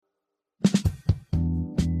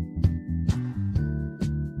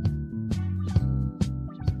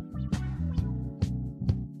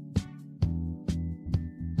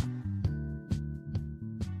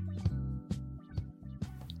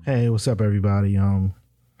Hey, what's up, everybody?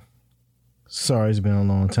 Sorry it's been a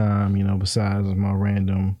long time. Besides my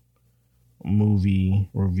random movie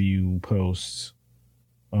review posts,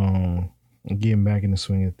 getting back in the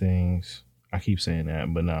swing of things. I keep saying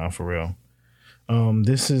that, but nah, for real.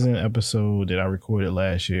 This is an episode that I recorded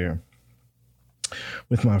last year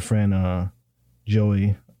with my friend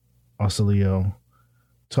Joey Osalio,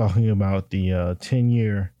 talking about the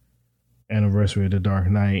 10-year anniversary of The Dark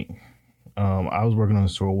Knight. I was working on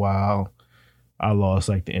this for a while. I lost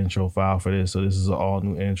the intro file for this, so this is an all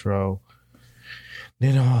new intro.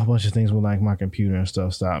 Then a whole bunch of things with my computer and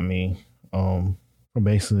stuff stopped me from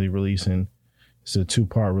basically releasing. It's a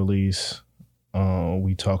 2-part release.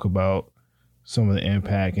 We talk about some of the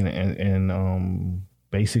impact and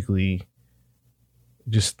basically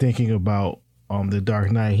just thinking about The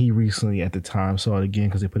Dark Knight. He recently at the time saw it again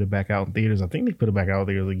because they put it back out in theaters. I think they put it back out in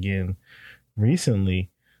theaters again recently.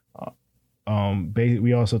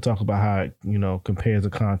 We also talk about how it, compares the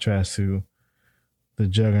contrast to the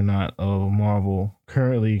juggernaut of Marvel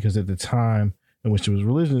currently, because at the time in which it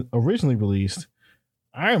was originally released,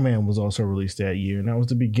 Iron Man was also released that year, and that was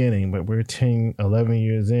the beginning. But we're 11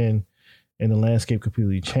 years in, and the landscape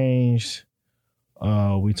completely changed.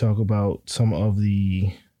 We talk about some of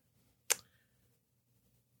the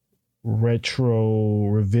retro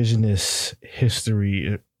revisionist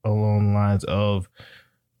history along the lines of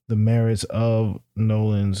the merits of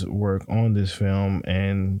Nolan's work on this film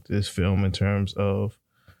and this film in terms of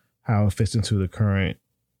how it fits into the current,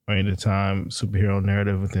 or at the time, superhero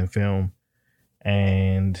narrative within film,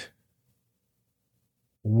 and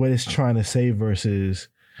what it's trying to say versus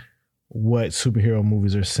what superhero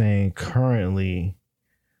movies are saying currently,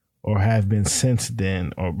 or have been since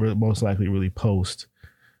then, or most likely really post,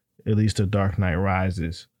 at least The Dark Knight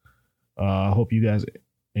Rises. I hope you guys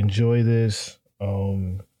enjoy this.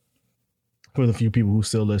 For the few people who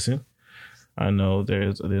still listen, I know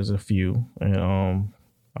there's a few, and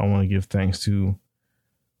I want to give thanks to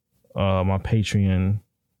my Patreon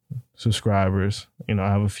subscribers. I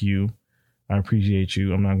have a few. I appreciate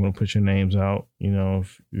you. I'm not going to put your names out.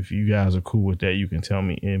 If you guys are cool with that, you can tell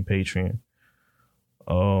me in Patreon.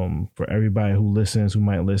 For everybody who listens, who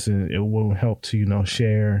might listen, it will help to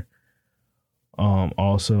share.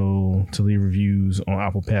 Also to leave reviews on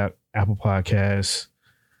Apple Podcasts.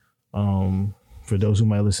 For those who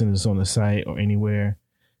might listen to this on the site or anywhere,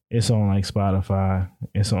 it's on Spotify,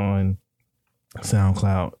 it's on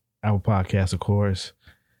SoundCloud, Apple Podcasts, of course,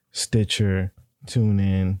 Stitcher,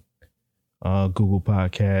 TuneIn, Google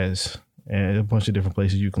Podcasts, and a bunch of different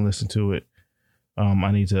places you can listen to it.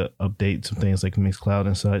 I need to update some things like Mixcloud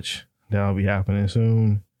and such. That'll be happening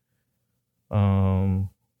soon.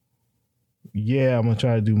 Yeah, I'm gonna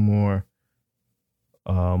try to do more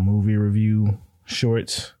movie review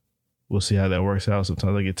shorts. We'll see how that works out.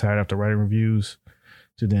 Sometimes I get tired after writing reviews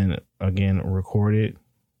to then again record it.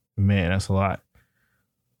 Man, that's a lot.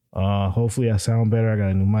 Hopefully I sound better. I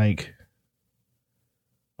got a new mic.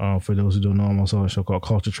 For those who don't know, I'm also on a show called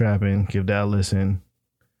Culture Trapping. Give that a listen.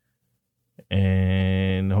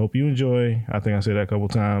 And I hope you enjoy. I think I said that a couple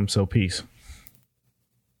times. So peace.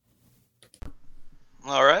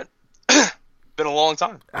 All right. Been a long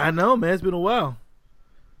time. I know, man. It's been a while.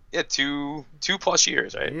 Yeah, two plus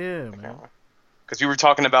years, right? Yeah, man. Because we were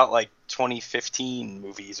talking about 2015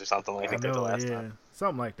 movies or something like that the last time.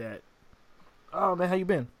 Something like that. Oh man, how you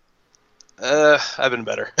been? I've been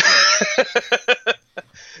better.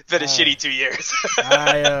 It's been a shitty 2 years.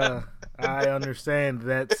 I understand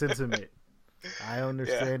that sentiment. I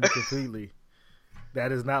understand it completely.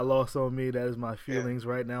 That is not lost on me. That is my feelings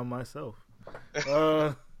right now myself.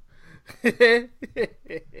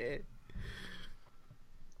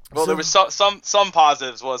 Well, there was some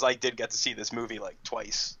positives. Was I did get to see this movie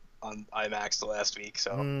twice on IMAX the last week,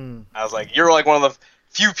 so I was you're one of the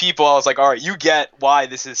few people. I was all right, you get why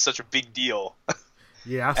this is such a big deal.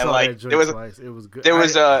 Yeah, I saw that joint twice. It was good. There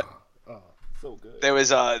was so good. There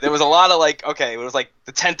was a lot of it was the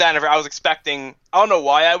 10th anniversary. I was expecting. I don't know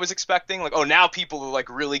why I was expecting now people are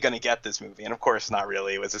really gonna get this movie, and of course not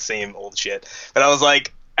really. It was the same old shit. But I was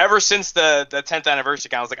ever since the 10th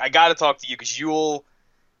anniversary, I was I got to talk to you because you'll.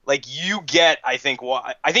 You get, I think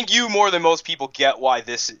you more than most people get why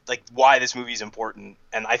this movie is important,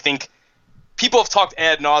 and I think people have talked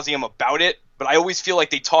ad nauseum about it, but I always feel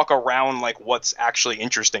they talk around what's actually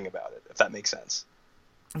interesting about it, if that makes sense.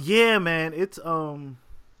 Yeah, man, it's I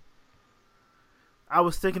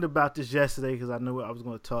was thinking about this yesterday because I knew I was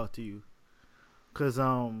going to talk to you, because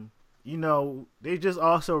they just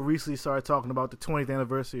also recently started talking about the 20th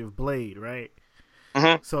anniversary of Blade, right?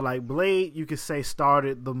 Mm-hmm. So Blade, you could say,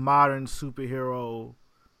 started the modern superhero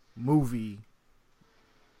movie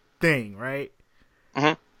thing, right?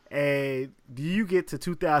 Mhm. And you get to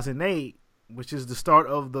 2008, which is the start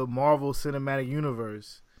of the Marvel Cinematic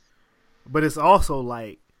Universe, but it's also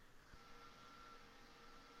like,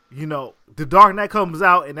 you know, The Dark Knight comes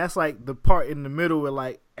out, and that's like the part in the middle where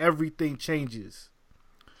like everything changes.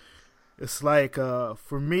 It's like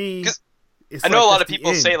for me, it's I know like a lot that's of the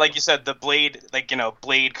people end. say, like you said, the Blade, like, you know,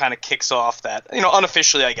 Blade kind of kicks off that, you know,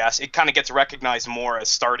 unofficially, I guess, it kind of gets recognized more as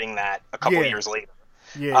starting that a couple Yeah. years later.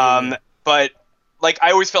 Yeah. But like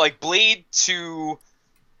I always felt like Blade to,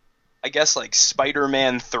 I guess, like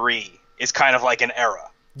Spider-Man 3 is kind of like an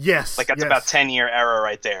era. Yes. Like that's yes. about 10-year era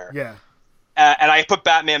right there. Yeah. And I put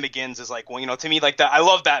Batman Begins as like, well, you know, to me, like that, I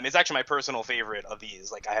love Batman. It's actually my personal favorite of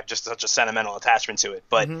these. Like I have just such a sentimental attachment to it.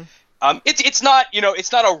 But it's not, you know,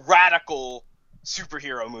 it's not a radical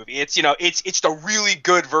superhero movie. It's, you know, it's the really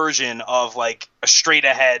good version of like a straight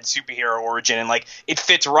ahead superhero origin, and like it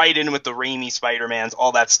fits right in with the Raimi Spider-Mans,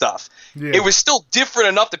 all that stuff. Yeah. It was still different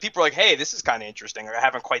enough that people are like, hey, this is kind of interesting, or I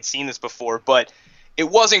haven't quite seen this before, but it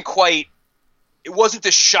wasn't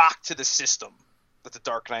the shock to the system that the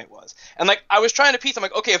Dark Knight was. And like I was trying to piece, I'm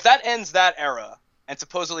like, okay, if that ends that era, and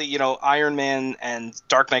supposedly, you know, Iron Man and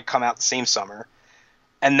Dark Knight come out the same summer,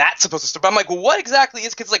 and that's supposed to start. But I'm like, well, what exactly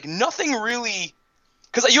is? Because like nothing really.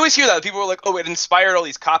 Because you always hear that people are like, oh, it inspired all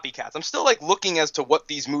these copycats. I'm still like looking as to what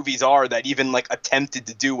these movies are that even like attempted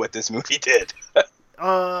to do what this movie did.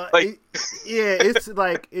 It's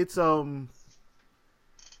like it's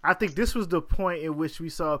I think this was the point in which we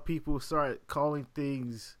saw people start calling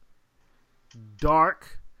things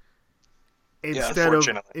dark instead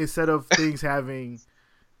of things having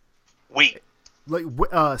like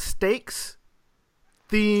stakes,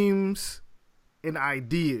 themes, and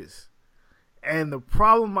ideas. And the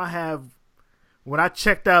problem I have when I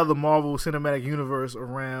checked out of the Marvel Cinematic Universe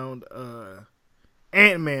around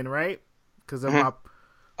Ant-Man, right? Because of my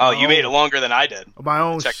you made it longer than I did. My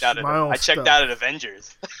own. I checked out at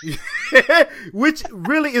Avengers, which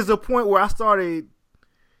really is the point where I started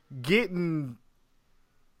getting.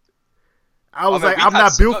 I was I'm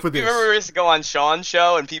not built for this. Remember we used to go on Sean's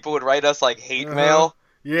show and people would write us like hate mail.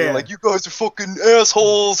 Yeah, like, you guys are fucking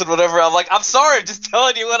assholes and whatever. I'm like, I'm sorry, I'm just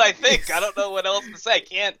telling you what I think. I don't know what else to say.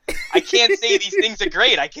 I can't say these things are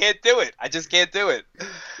great. I can't do it. I just can't do it.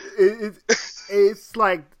 It's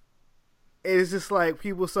like, it's just like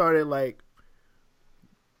people started like,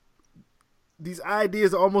 these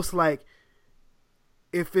ideas are almost like,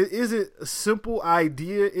 if it isn't a simple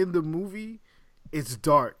idea in the movie, it's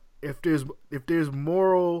dark. If there's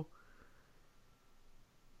moral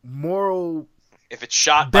if it's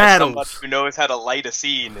shot battles. by somebody who knows how to light a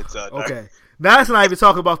scene, it's okay. Now let's not even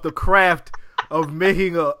talk about the craft of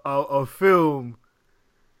making a film,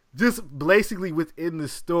 just basically within the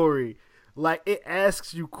story. Like, it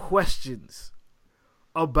asks you questions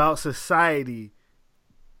about society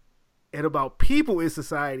and about people in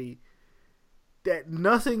society that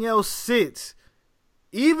nothing else sits.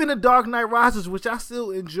 Even The Dark Knight Rises, which I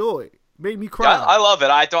still enjoy, made me cry. Yeah, I love it.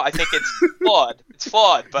 I think it's flawed. It's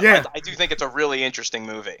flawed, but yeah. I do think it's a really interesting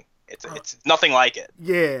movie. It's nothing like it.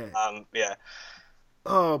 Yeah. Yeah.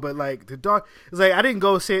 Oh, but like it's like I didn't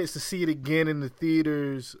go see it to see it again in the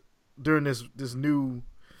theaters during this new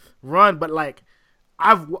run, but like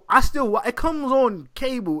it comes on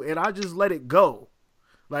cable and I just let it go.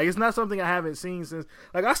 Like, it's not something I haven't seen since.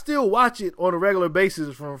 Like, I still watch it on a regular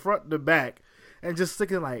basis from front to back, and just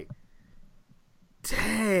thinking like,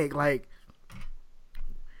 dang, like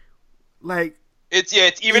it's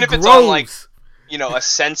even if it's grows. on like, you know, a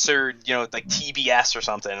censored, you know, like TBS or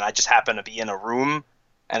something, and I just happen to be in a room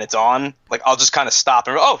and it's on, like, I'll just kind of stop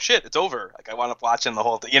and oh shit, it's over. Like, I wound up watching the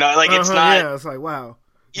whole thing, you know, like it's not. Yeah, it's like, wow.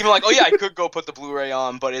 Even like, oh yeah, I could go put the Blu-ray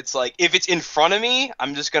on, but it's like, if it's in front of me,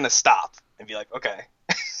 I'm just gonna stop and be like, okay.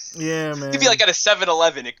 Yeah, man. It could be like at a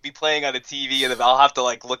 7-Eleven. It could be playing on a TV, and then I'll have to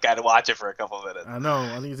like look at it, watch it for a couple of minutes. I know.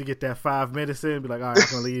 I need to get that 5 minutes in. And be like, all right,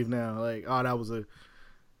 I'm gonna leave now. Like, oh, that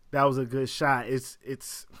was a good shot. It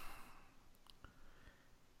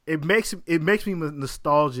makes me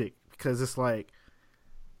nostalgic because it's like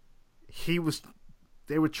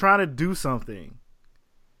they were trying to do something,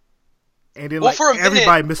 and then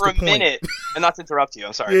everybody missed the point. Minute, and not to interrupt you,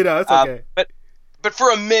 I'm sorry. You know, it's okay. But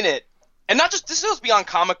for a minute. And not just, this goes beyond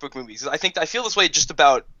comic book movies. I feel this way just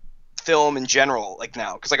about film in general, like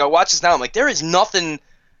now. Because like I watch this now, I'm like, there is nothing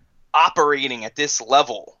operating at this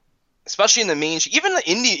level, especially in the mainstream. Even the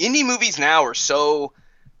indie movies now are so,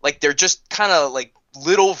 like, they're just kind of like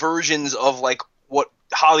little versions of like what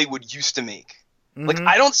Hollywood used to make. Mm-hmm. Like,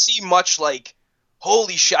 I don't see much like,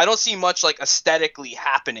 holy shit, I don't see much like aesthetically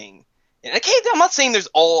happening. And I'm not saying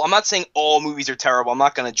all movies are terrible. I'm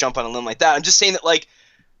not going to jump on a limb like that. I'm just saying that like,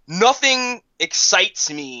 nothing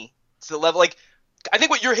excites me to the level, like, I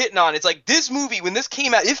think what you're hitting on, it's like this movie, when this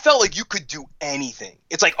came out, it felt like you could do anything.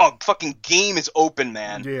 It's like, oh, fucking game is open,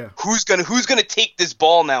 man. Yeah. Who's gonna take this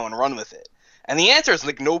ball now and run with it? And the answer is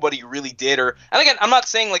like nobody really did. And again, I'm not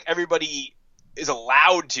saying like everybody is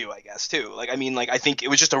allowed to, I guess, too. Like, I mean, like, I think it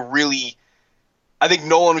was just I think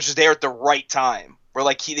Nolan was just there at the right time, where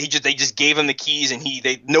like they just gave him the keys and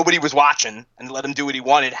nobody was watching and let him do what he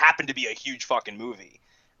wanted. It happened to be a huge fucking movie.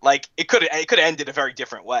 Like, it could have ended a very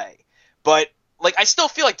different way, but like, I still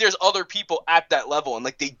feel like there's other people at that level, and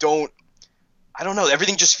like I don't know,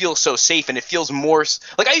 everything just feels so safe, and it feels more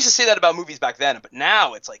like, I used to say that about movies back then, but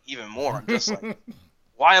now it's like even more. I'm just like,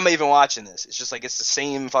 why am I even watching this? It's just like, it's the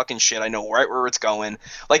same fucking shit. I know right where it's going.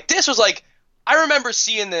 Like, this was like, I remember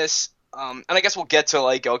seeing this, and I guess we'll get to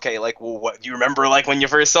like, okay, like, well, what do you remember like when you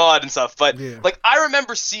first saw it and stuff? But like, I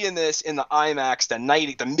remember seeing this in the IMAX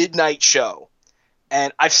the midnight show.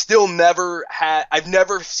 And I've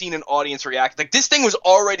never seen an audience react. Like, this thing was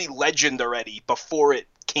already legend already before it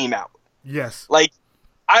came out. Yes. Like,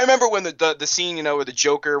 I remember when the scene, you know, where the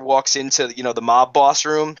Joker walks into, you know, the mob boss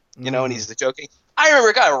room, you know, and he's the joking. I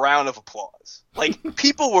remember it got a round of applause. Like,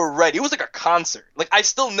 people were ready. It was like a concert. Like, I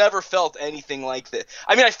still never felt anything like this.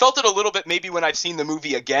 I mean, I felt it a little bit maybe when I've seen the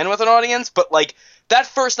movie again with an audience, but like that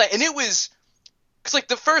first night, and it was, because like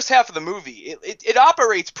the first half of the movie, it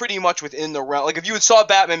operates pretty much within the realm. Like, if you saw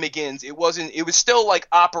Batman Begins, it was still like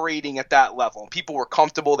operating at that level. People were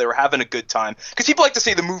comfortable, they were having a good time. Because people like to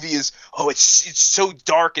say the movie is, oh, it's so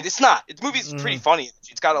dark, and it's not. The movie's pretty funny.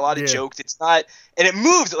 It's got a lot of jokes. It's not, and it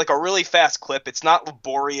moves at like a really fast clip. It's not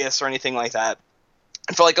laborious or anything like that.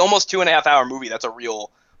 And for like almost 2.5 hour movie, that's a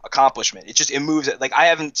real accomplishment. It moves at like,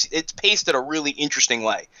 it's paced at a really interesting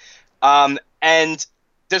way. And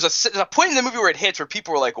there's a point in the movie where it hits where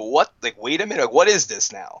people were like, what? Like, wait a minute, what is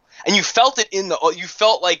this now? And you felt it you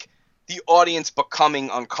felt like the audience becoming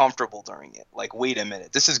uncomfortable during it. Like, wait a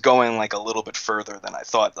minute, this is going like a little bit further than I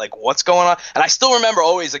thought. Like, what's going on? And I still remember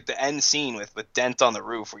always like the end scene with Dent on the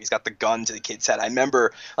roof where he's got the gun to the kid's head. I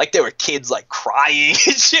remember like there were kids like crying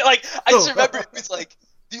and shit. Like, I just remember it was like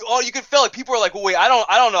you could feel like people were like, well, wait, I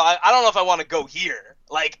don't know. I don't know if I want to go here.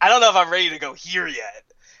 Like, I don't know if I'm ready to go here yet.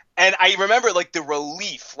 And I remember like the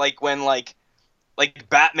relief, like when like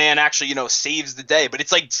Batman actually, you know, saves the day, but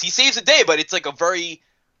it's like he saves the day, but it's like a very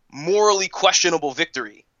morally questionable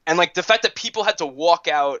victory. And like the fact that people had to walk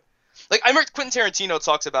out, like I remember Quentin Tarantino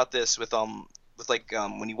talks about this with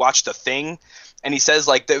when he watched The Thing, and he says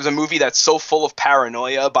like there was a movie that's so full of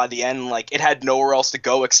paranoia by the end, like it had nowhere else to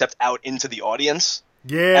go except out into the audience.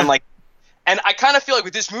 Yeah. And I kind of feel like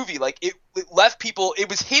with this movie, like it left people, it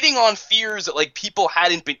was hitting on fears that like people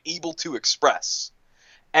hadn't been able to express.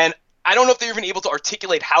 And I don't know if they were even able to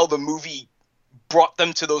articulate how the movie brought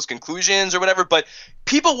them to those conclusions or whatever, but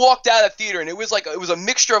people walked out of the theater and it was a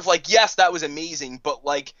mixture of like, yes, that was amazing, but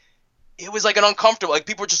like it was like an uncomfortable, like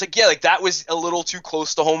people were just like, yeah, like that was a little too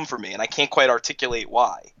close to home for me and I can't quite articulate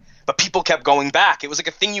why. But people kept going back. It was like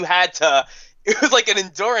a thing it was like an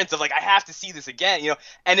endurance of like, I have to see this again, you know?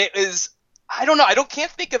 And it was, I don't know.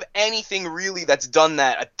 Can't think of anything really that's done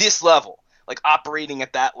that at this level, like operating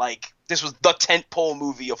at that, like this was the tentpole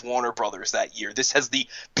movie of Warner Brothers that year. This has the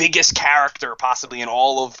biggest character possibly in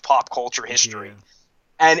all of pop culture history.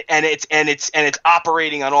 Yeah. And it's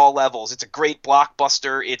operating on all levels. It's a great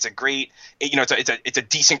blockbuster. It's a great, you know, it's a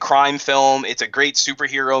decent crime film. It's a great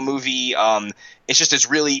superhero movie. It's just this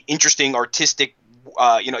really interesting artistic,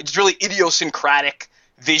 you know, it's really idiosyncratic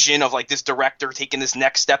vision of like this director taking this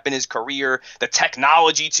next step in his career, the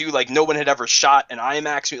technology too, like no one had ever shot an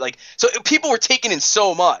IMAX, like, so people were taking in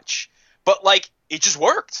so much, but like it just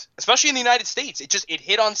worked, especially in the United States. It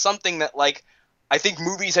hit on something that like I think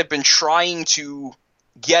movies had been trying to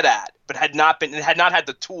get at but had not had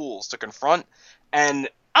the tools to confront. And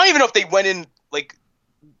I don't even know if they went in like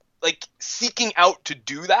seeking out to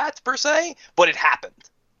do that per se, but it happened.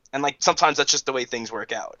 And like sometimes that's just the way things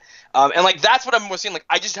work out. And like that's what I'm more seeing. Like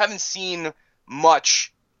I just haven't seen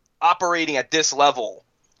much operating at this level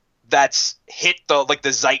that's hit the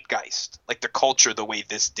zeitgeist, like the culture, the way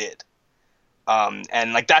this did.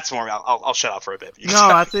 And like that's more. I'll shut up for a bit. No,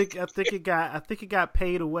 I think it got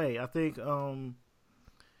paid away. I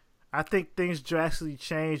think things drastically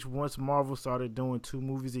changed once Marvel started doing 2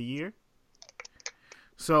 movies a year.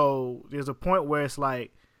 So there's a point where it's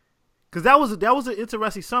like, because that was an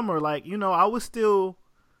interesting summer. Like, you know, I was still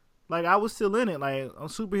in it. Like, on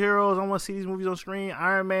superheroes, I want to see these movies on screen.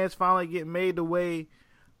 Iron Man's finally getting made the way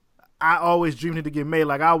I always dreamed it to get made.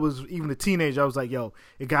 Like, I was, even a teenager, I was like, yo,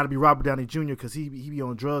 it got to be Robert Downey Jr. because he be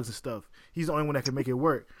on drugs and stuff. He's the only one that can make it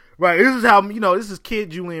work. Right, this is how, you know, this is kid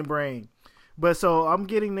Julian brain. But so I'm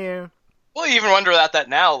getting there. Well, you even wonder that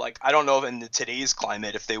now. Like, I don't know if in today's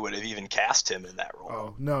climate if they would have even cast him in that role.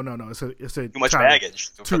 Oh no! It's a too much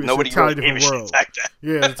baggage. Nobody it's a entirely different world.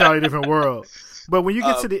 Yeah, it's a entirely different world. But when you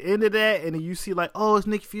get to the end of that, and then you see like, oh, it's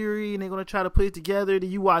Nick Fury, and they're gonna try to put it together.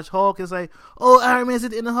 Then you watch Hulk, it's like, oh, Iron Man's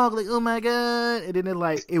at the end of Hulk, like, oh my god. And then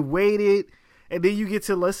it waited, and then you get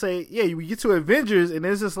to, let's say, we get to Avengers, and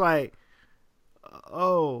it's just like,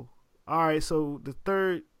 oh, all right, so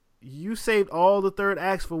you saved all the third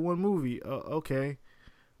acts for one movie. Okay,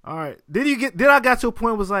 all right. Then I got to a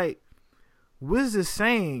point was like, what is this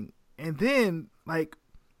saying? And then like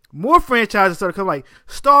more franchises started coming, like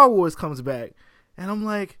Star Wars comes back, and I'm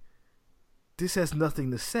like, this has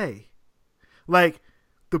nothing to say. Like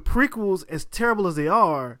the prequels, as terrible as they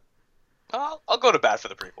are, I'll go to bat for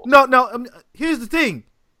the prequels. No. Here's the thing: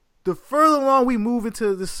 the further along we move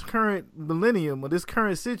into this current millennium or this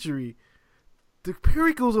current century, the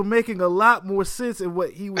prequels are making a lot more sense in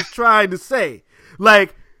what he was trying to say.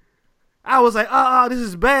 Like, I was like, this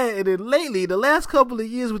is bad. And then lately, the last couple of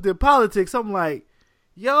years with the politics, I'm like,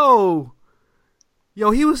 yo,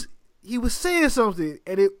 he was saying something,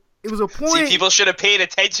 and it was a point. See, people should have paid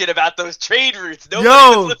attention about those trade routes. Nobody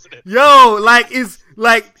was listening. Like it's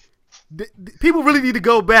like people really need to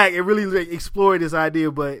go back and really like, explore this idea.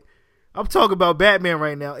 But I'm talking about Batman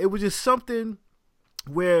right now. It was just something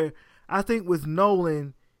where I think with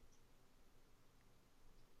Nolan,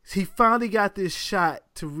 he finally got this shot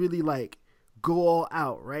to really like go all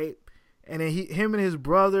out, right? And then him and his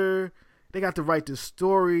brother, they got to write the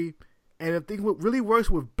story. And I think what really works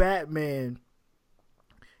with Batman,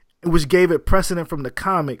 which gave it precedent from the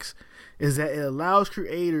comics, is that it allows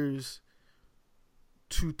creators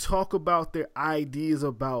to talk about their ideas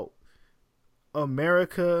about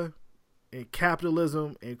America and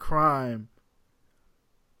capitalism and crime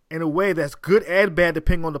in a way that's good and bad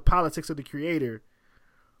depending on the politics of the creator,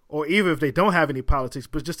 or even if they don't have any politics,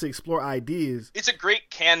 but just to explore ideas. It's a great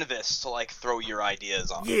canvas to like throw your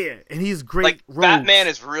ideas on. Yeah, and he's great. Like Batman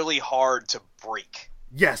is really hard to break.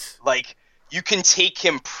 Yes. Like you can take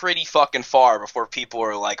him pretty fucking far before people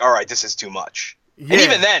are like, all right, this is too much. Yeah. And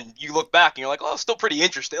even then, you look back and you're like, oh, still pretty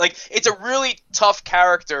interesting. Like it's a really tough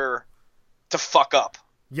character to fuck up.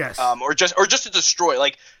 Yes. Or just to destroy.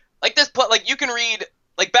 Like this. Like you can read.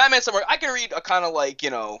 Like Batman somewhere, I can read a kind of like,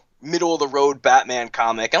 middle of the road Batman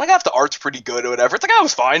comic, and like if the art's pretty good or whatever, it's like, that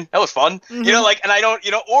was fine, that was fun, mm-hmm. Like, and I don't,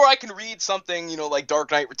 or I can read something, like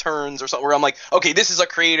Dark Knight Returns or something where I'm like, okay, this is a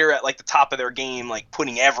creator at like the top of their game, like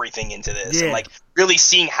putting everything into this, and like really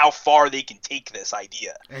seeing how far they can take this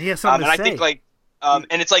idea. And he has something to say. I think like, and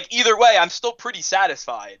it's like either way, I'm still pretty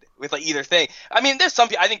satisfied with like either thing. I mean, there's some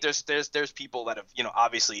people, I think there's people that have,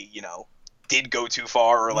 obviously, did go too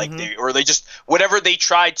far, or like they just whatever they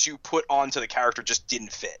tried to put onto the character just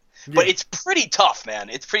didn't fit. Yeah. But it's pretty tough, man.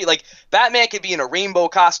 It's pretty like Batman could be in a rainbow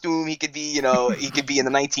costume. He could be, he could be in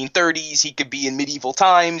the 1930s. He could be in medieval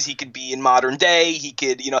times. He could be in modern day. He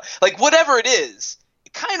could, like whatever it is,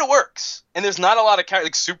 it kind of works. And there's not a lot of characters.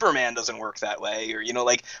 Like Superman doesn't work that way, or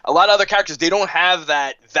like a lot of other characters, they don't have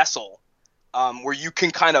that vessel where you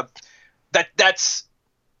can kind of that's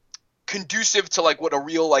conducive to like what a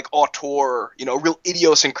real like auteur, a real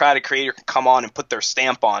idiosyncratic creator can come on and put their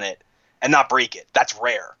stamp on it and not break it. That's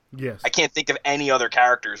rare. Yes. I can't think of any other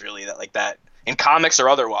characters really that like that in comics or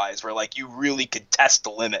otherwise where like you really could test the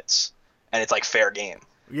limits and it's like fair game.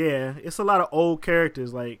 Yeah, it's a lot of old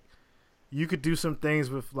characters. Like you could do some things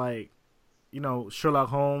with like, Sherlock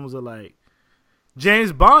Holmes or like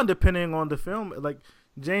James Bond, depending on the film. Like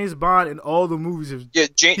James Bond in all the movies.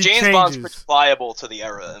 James Bond's pretty pliable to the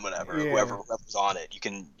era and whatever. Yeah. Whoever's on it, you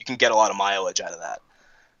can get a lot of mileage out of that.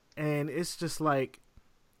 And it's just like,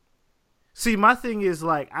 see, my thing is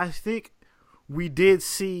like, I think we did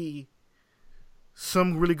see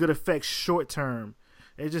some really good effects short term.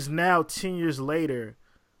 It's just now 10 years later,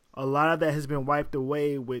 a lot of that has been wiped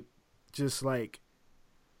away with just like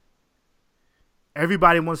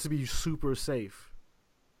everybody wants to be super safe.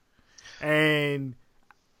 And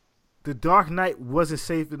The Dark Knight wasn't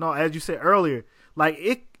safe at all. As you said earlier,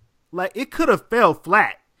 it could have fell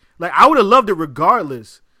flat. Like I would have loved it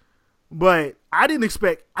regardless, but I didn't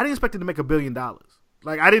expect it to make $1 billion.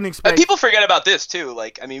 Like I didn't expect. People forget about this too.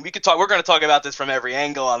 Like I mean, we're going to talk about this from every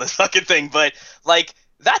angle on this fucking thing, but like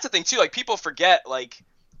that's the thing too. Like people forget like.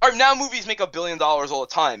 Or now movies make $1 billion all the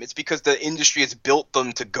time. It's because the industry has built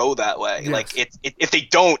them to go that way. Yes. Like if they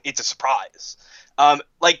don't, it's a surprise.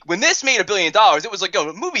 Like when this made $1 billion, it was like,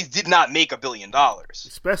 movies did not make $1 billion.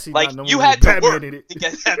 Especially like not you had to Batman work to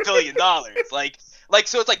get that $1 billion. Like,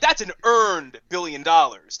 so it's like, that's an earned $1 billion.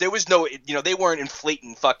 There was no, they weren't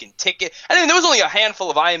inflating fucking ticket. I mean, there was only a handful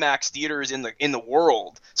of IMAX theaters in the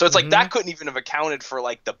world. So it's like, that couldn't even have accounted for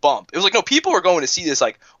like the bump. It was like, no, people were going to see this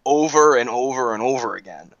like over and over and over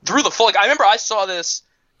again through the full. Like, I remember I saw this,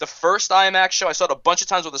 the first IMAX show, I saw it a bunch of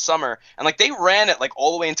times over the summer, and like they ran it like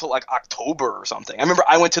all the way until like October or something. I remember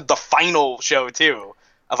I went to the final show too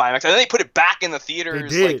of IMAX, and then they put it back in the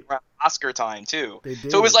theaters like around Oscar time too.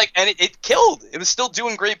 So it was like, and it killed. It was still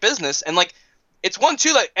doing great business, and like it's one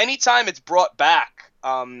too. Like anytime it's brought back,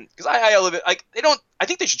 because I live it. Like they don't. I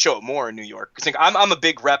think they should show it more in New York. Because I'm a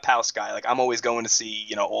big rep house guy. Like I'm always going to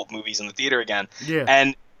see old movies in the theater again. Yeah.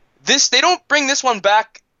 And they don't bring this one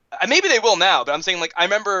back. Maybe they will now, but I'm saying like I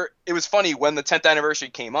remember it was funny when the 10th anniversary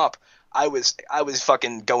came up. I was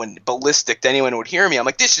fucking going ballistic to anyone who would hear me. I'm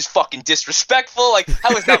like, this is fucking disrespectful. Like,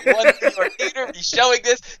 how is not one New York theater be showing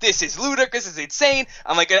this? This is ludicrous. This is insane.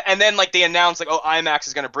 I'm like, and then like they announced like, oh, IMAX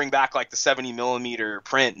is gonna bring back like the 70 millimeter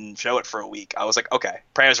print and show it for a week. I was like, okay,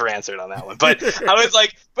 prayers were answered on that one. But I was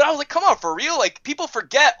like, come on, for real? Like, people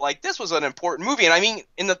forget like this was an important movie, and I mean,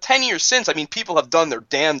 in the 10 years since, I mean, people have done their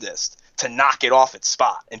damnedest to knock it off its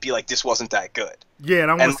spot and be like, this wasn't that good. Yeah,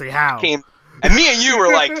 and I want to say how. And me and you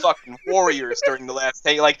were like fucking warriors during the last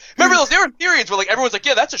day. Like, remember there were periods where like everyone's like,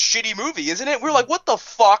 yeah, that's a shitty movie, isn't it? We were like, what the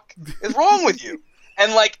fuck is wrong with you?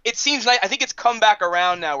 And like, it seems like I think it's come back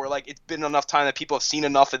around now where like it's been enough time that people have seen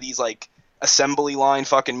enough of these like assembly line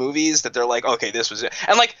fucking movies that they're like, okay, this was it.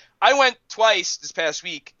 And like, I went twice this past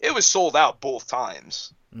week. It was sold out both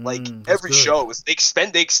times. Like every show was they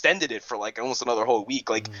extended it for like almost another whole week.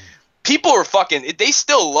 Like people were fucking. They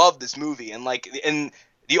still love this movie, and like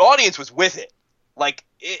the audience was with it. Like,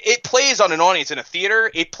 it plays on an audience in a theater.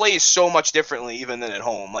 It plays so much differently even than at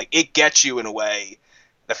home. Like, it gets you in a way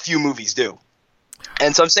that few movies do.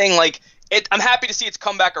 And so I'm saying, like, I'm happy to see it's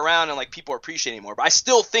come back around and, like, people are appreciating it more. But I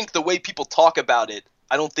still think the way people talk about it,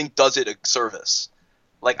 I don't think does it a service.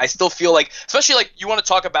 Like, I still feel like, especially, like, you want to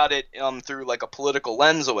talk about it through, like, a political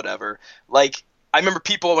lens or whatever. Like, I remember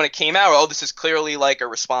people when it came out, oh, this is clearly like a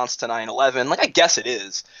response to 9/11. Like, I guess it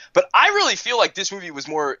is. But I really feel like this movie was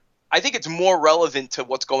more, I think it's more relevant to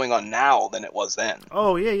what's going on now than it was then.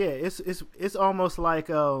 Oh, yeah. It's almost like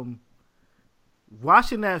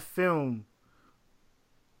watching that film,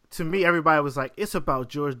 to me, everybody was like, it's about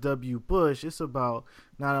George W. Bush. It's about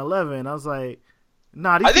 9/11. I was like,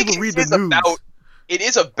 nah, these people read the news. It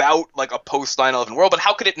is about like a post 9/11 world, but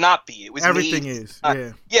how could it not be? It was everything made, is,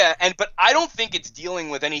 yeah. But I don't think it's dealing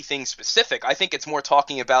with anything specific. I think it's more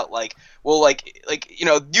talking about like, well, like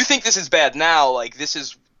you think this is bad now? Like this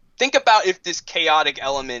is. Think about if this chaotic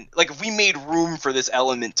element, like if we made room for this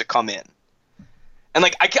element to come in. And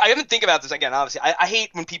like I haven't think about this again. Obviously, I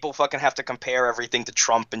hate when people fucking have to compare everything to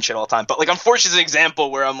Trump and shit all the time. But like, unfortunately, it's an example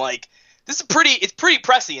where I'm like, it's pretty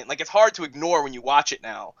prescient. Like it's hard to ignore when you watch it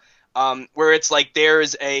now. Where it's like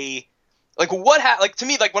there's a like like to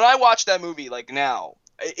me, like when I watch that movie like now,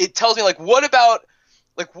 it tells me like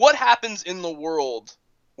what happens in the world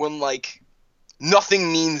when like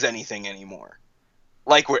nothing means anything anymore,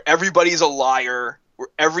 like where everybody's a liar, where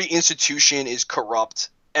every institution is corrupt,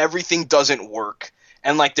 everything doesn't work,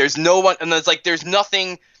 and like there's no one, and there's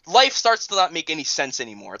nothing. Life starts to not make any sense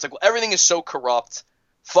anymore. It's like, well, everything is so corrupt.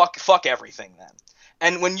 Fuck everything then.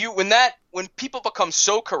 And when people become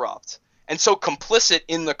so corrupt and so complicit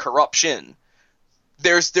in the corruption,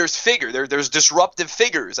 there's disruptive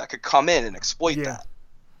figures that could come in and exploit that.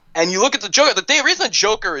 And you look at the Joker. The reason the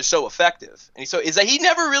Joker is so effective is that he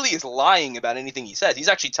never really is lying about anything he says. He's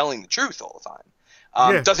actually telling the truth all the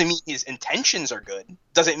time. Doesn't mean his intentions are good.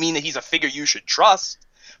 Doesn't mean that he's a figure you should trust.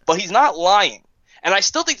 But he's not lying. And I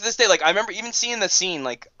still think to this day, like I remember even seeing the scene.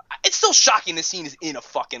 Like it's still shocking. This scene is in a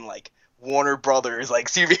fucking like Warner Brothers like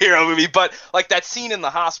superhero movie, but like that scene in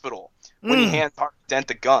the hospital when he hands Harvey Dent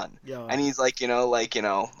the gun, and he's like,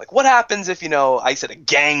 like what happens if I said a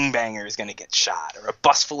gangbanger is gonna get shot or a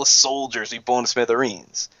bus full of soldiers be blown to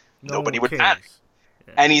smithereens? Nobody would panic.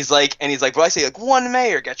 Yeah. And he's like, but I say like one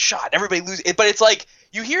mayor gets shot, everybody loses it. But it's like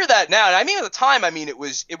you hear that now, and I mean at the time, I mean it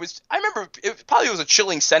was. I remember it probably was a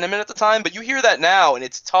chilling sentiment at the time, but you hear that now, and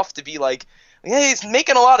it's tough to be like, hey, it's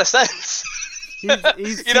making a lot of sense. But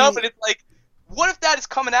it's like, what if that is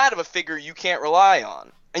coming out of a figure you can't rely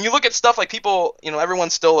on? And you look at stuff like people,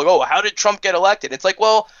 everyone's still like, oh, how did Trump get elected? It's like,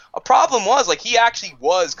 well, a problem was like he actually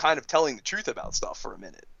was kind of telling the truth about stuff for a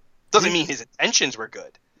minute. Doesn't mean his intentions were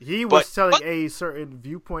good. He was telling a certain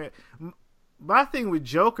viewpoint. My thing with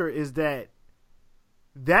Joker is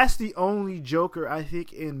that's the only Joker I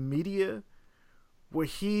think in media where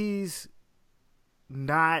he's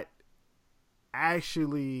not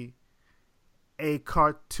actually a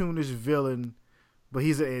cartoonish villain but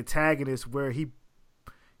he's an antagonist where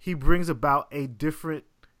he brings about a different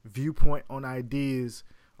viewpoint on ideas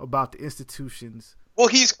about the institutions. Well,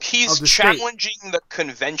 he's challenging the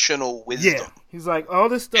conventional wisdom. Yeah, he's like, all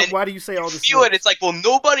this stuff. And why do you say all this stuff? It's like, well,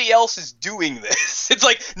 nobody else is doing this. It's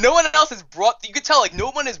like no one else has brought. You could tell, like, no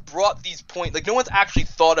one has brought these points. Like, no one's actually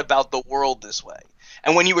thought about the world this way.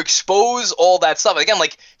 And when you expose all that stuff, again,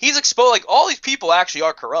 like, he's exposed, like, all these people actually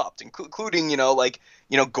are corrupt, including,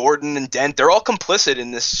 Gordon and Dent. They're all complicit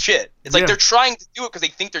in this shit. It's like they're trying to do it because they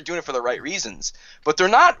think they're doing it for the right reasons. But they're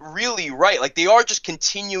not really right. Like, they are just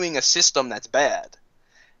continuing a system that's bad.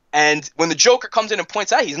 And when the Joker comes in and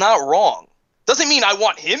points out, he's not wrong. Doesn't mean I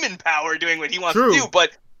want him in power doing what he wants to do,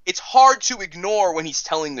 but it's hard to ignore when he's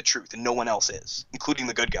telling the truth and no one else is, including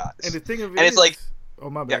the good guys. And the thing of it and it's like, oh,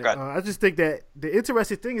 my bad. Yeah, I just think that the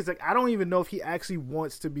interesting thing is, like, I don't even know if he actually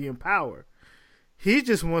wants to be in power. He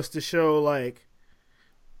just wants to show, like,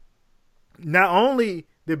 not only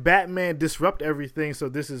did Batman disrupt everything, so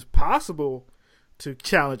this is possible to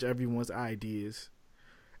challenge everyone's ideas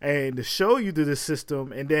and to show you to the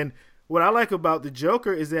system. And then what I like about the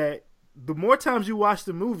Joker is that the more times you watch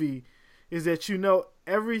the movie is that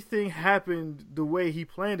everything happened the way he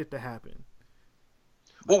planned it to happen.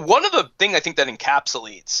 Well, one of the things I think that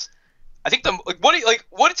encapsulates, I think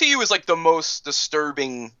what to you is like the most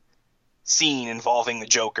disturbing scene involving the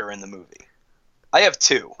Joker in the movie? I have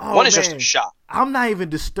two. One is just a shot. I'm not even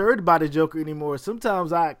disturbed by the Joker anymore.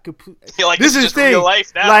 Sometimes I You're like, this is just real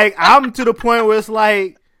life now. Like, I'm to the point where it's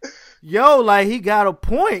like, yo, like, he got a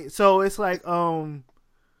point. So it's like,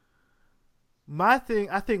 my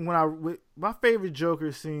favorite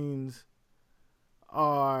Joker scenes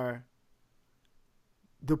are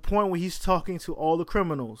the point where he's talking to all the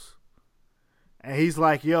criminals and he's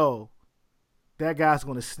like, yo, that guy's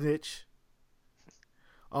gonna snitch.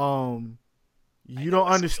 You don't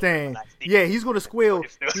understand. Yeah, he's gonna squeal.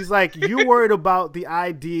 He's like, you worried about the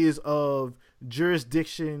ideas of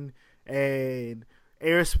jurisdiction and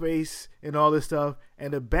airspace and all this stuff,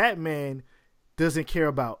 and the Batman doesn't care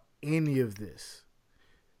about any of this.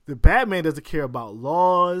 The Batman doesn't care about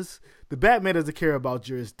laws. The Batman doesn't care about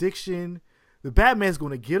jurisdiction. The Batman's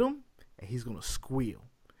gonna get him, and he's gonna squeal.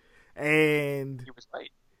 And he was right.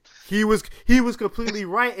 He was completely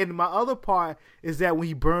right. And my other part is that when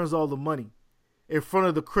he burns all the money in front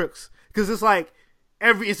of the crooks, because it's like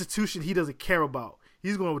every institution he doesn't care about,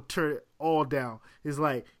 he's going to turn it all down. It's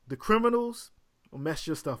like the criminals will mess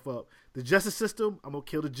your stuff up. The justice system, I'm going to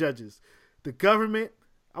kill the judges. The government,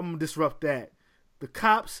 I'm going to disrupt that. The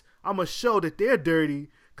cops, I'm going to show that they're dirty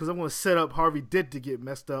because I'm going to set up Harvey Dent to get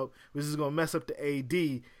messed up, which is going to mess up the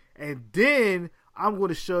AD. And then I'm going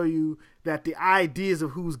to show you that the ideas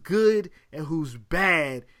of who's good and who's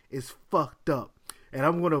bad is fucked up. And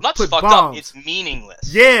I'm going to put fucked bombs. Up, it's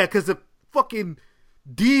meaningless. Yeah, because the fucking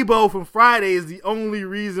Debo from Friday is the only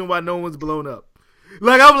reason why no one's blown up.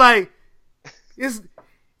 Like, I'm like, it's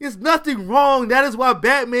nothing wrong. That is why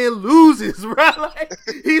Batman loses, right? Like,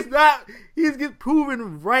 he's getting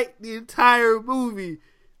proven right the entire movie.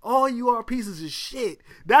 All you are pieces of shit.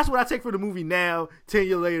 That's what I take from the movie now. 10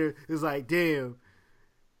 years later, it's like, damn,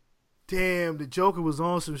 the Joker was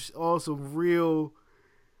on some real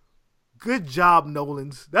good job,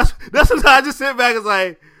 Nolan's. That's what I just sit back and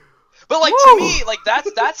like. But like, woo! To me, like,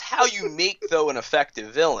 that's how you make, though, an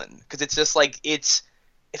effective villain, because it's just like, if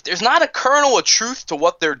there's not a kernel of truth to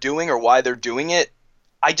what they're doing or why they're doing it,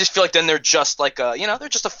 I just feel like then they're just like they're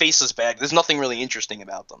just a faceless bag. There's nothing really interesting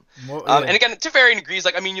about them. Well, yeah. And again, to varying degrees,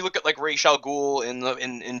 like, I mean, you look at like Ra's al Ghul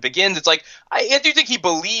in Begins. It's like I do think he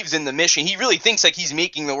believes in the mission. He really thinks like he's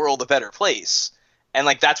making the world a better place, and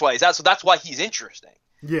like that's why he's out. So that's why he's interesting.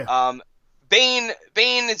 Yeah.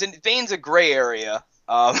 Bane's a gray area.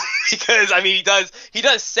 Because I mean he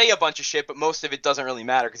does say a bunch of shit, but most of it doesn't really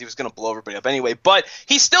matter because he was gonna blow everybody up anyway. But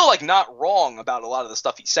he's still like not wrong about a lot of the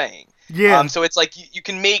stuff he's saying. Yeah. So it's like you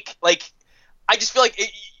can make like, I just feel like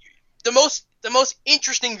the most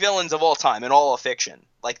interesting villains of all time in all of fiction,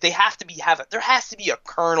 like there has to be a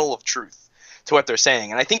kernel of truth to what they're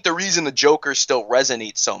saying. And I think the reason the Joker still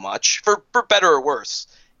resonates so much, for better or worse,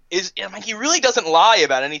 is, I mean, he really doesn't lie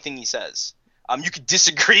about anything he says. You could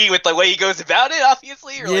disagree with the way he goes about it,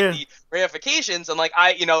 obviously, or like the ramifications. And like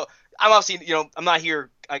I'm obviously, I'm not here.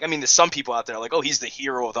 Like, I mean, there's some people out there like, oh, he's the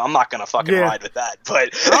hero of them. I'm not gonna fucking ride with that.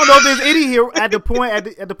 But I don't know if there's any hero at the point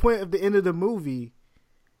of the end of the movie.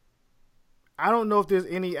 I don't know if there's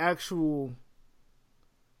any actual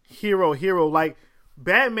hero. Like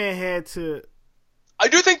Batman had to. I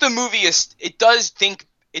do think the movie it does think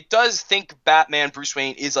Batman, Bruce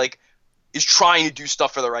Wayne is trying to do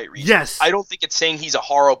stuff for the right reasons. Yes. I don't think it's saying he's I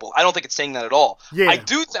don't think it's saying that at all. Yeah. I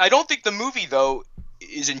don't think the movie, though,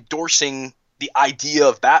 is endorsing the idea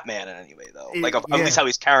of Batman in any way, though. At least how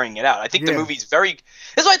he's carrying it out. I think the movie's very.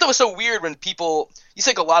 That's why I thought it was so weird when people. You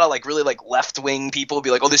see, like, a lot of like really like left wing people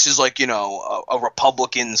be like, "Oh, this is like, you know, a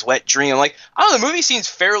Republican's wet dream." I'm like, I don't know. The movie seems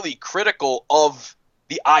fairly critical of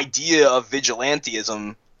the idea of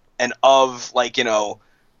vigilantism and of, like, you know,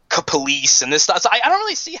 police and this stuff. So I don't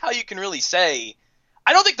really see how you can really say.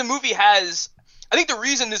 I don't think the movie has. I think the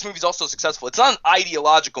reason this movie is also successful, it's not an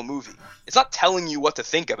ideological movie. It's not telling you what to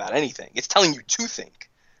think about anything. It's telling you to think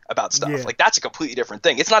about stuff. Yeah. Like, that's a completely different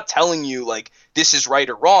thing. It's not telling you, like, this is right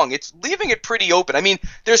or wrong. It's leaving it pretty open. I mean,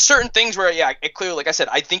 there's certain things where, yeah, it clearly, like I said,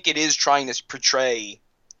 I think it is trying to portray,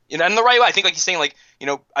 you know, in the right way. I think, like he's saying, like, you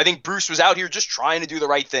know, I think Bruce was out here just trying to do the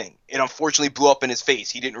right thing. It unfortunately blew up in his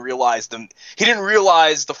face. He didn't realize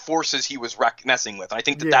the forces he was messing with. And I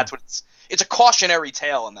think that's what it's a cautionary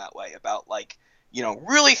tale in that way about, like, you know,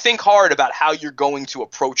 really think hard about how you're going to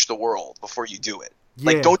approach the world before you do it. Yeah.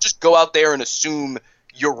 Like, don't just go out there and assume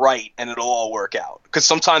you're right and it'll all work out. Because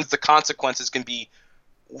sometimes the consequences can be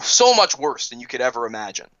so much worse than you could ever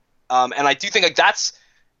imagine. And I do think, like,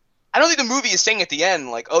 I don't think the movie is saying at the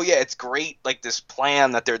end, like, oh yeah, it's great, like, this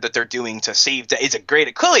plan that they're doing to save. Is it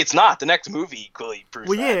great? Clearly, it's not. The next movie clearly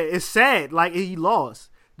proves that. Well, yeah, it's sad. Like, he lost.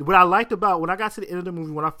 What I liked about when I got to the end of the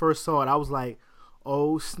movie, when I first saw it, I was like,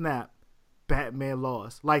 oh snap. Batman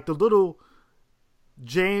lost. Like, the little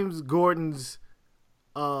James Gordon's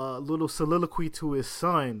little soliloquy to his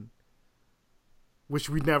son, which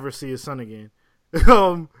we never see his son again.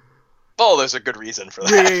 Oh, there's a good reason for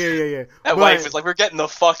that. Yeah. That wife is like, we're getting the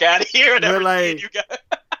fuck out of here. And like,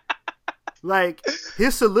 like,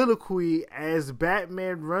 his soliloquy as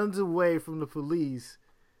Batman runs away from the police,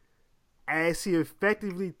 as he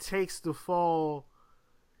effectively takes the fall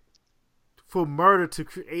for murder to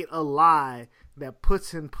create a lie that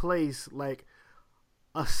puts in place, like,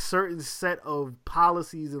 a certain set of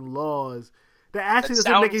policies and laws that actually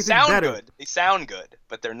doesn't make anything better. Good. They sound good,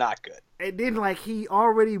 but they're not good. And then, like, he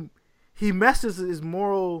messes his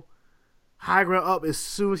moral high ground up as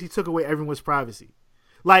soon as he took away everyone's privacy.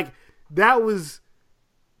 Like, that was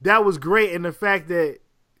great. And the fact that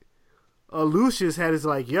Lucius had is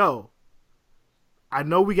like, yo, I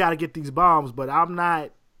know we got to get these bombs, but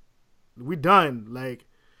we done. Like,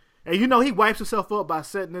 and you know, he wipes himself up by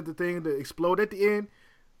setting the thing to explode at the end,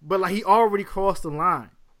 but, like, he already crossed the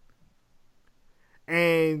line.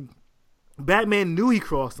 And Batman knew he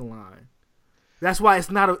crossed the line. That's why it's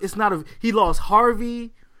not a he lost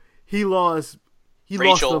Harvey, he lost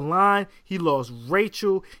the line, he lost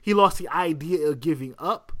Rachel, he lost the idea of giving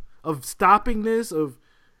up, of stopping this, of,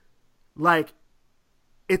 like,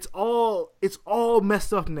 it's all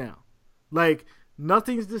messed up now. Like,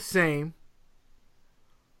 nothing's the same.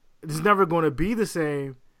 It's never going to be the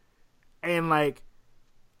same. And, like,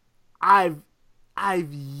 I've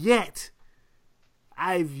yet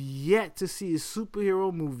to see a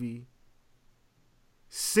superhero movie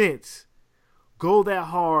since go that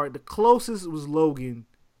hard. The closest was Logan,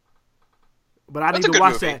 but I need to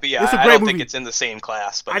watch that. But yeah, it's a I great don't movie. think it's in the same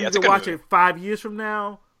class. But I yeah, need to watch it 5 years from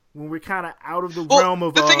now when we're kind of out of the realm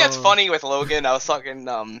of. The thing that's funny with Logan, I was talking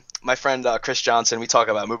my friend Chris Johnson. We talk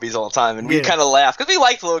about movies all the time, and we kind of laugh because we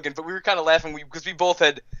liked Logan, but we were kind of laughing because we both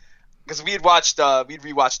had we'd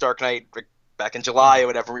rewatched Dark Knight back in July or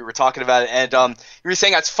whatever. We were talking about it, and you were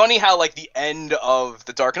saying it's funny how, like, the end of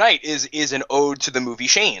The Dark Knight is an ode to the movie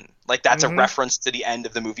Shane. Like, that's a reference to the end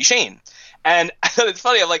of the movie Shane. And I thought it's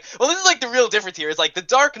funny. I'm like, well, this is, like, the real difference here. It's like The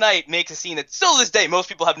Dark Knight makes a scene that still to this day most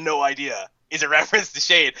people have no idea is a reference to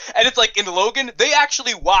Shane. And it's like in Logan, they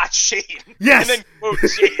actually watch Shane. Yes. And then quote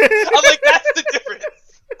Shane. I'm like, that's the difference.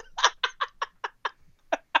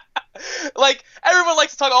 Like, everyone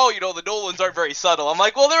likes to talk, oh, you know, the Nolans aren't very subtle. I'm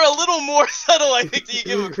like, well, they're a little more subtle, I think, than you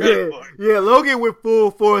give them credit for. Yeah, Logan went full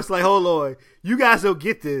force, like, hold on, you guys don't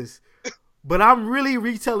get this, but I'm really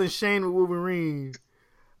retelling Shane with Wolverine.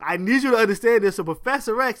 I need you to understand this, so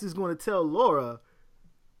Professor X is going to tell Laura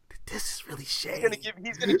that this is really Shane. He's going to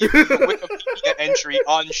give you the Wikipedia entry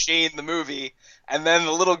on Shane the movie, and then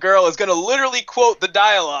the little girl is going to literally quote the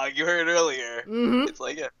dialogue you heard earlier. Mm-hmm. It's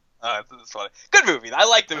like, yeah. It's funny. Good movie. I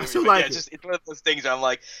like the movie. It's one of those things where I'm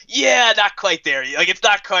like, yeah, not quite there. Like, it's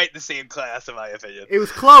not quite the same class, in my opinion. It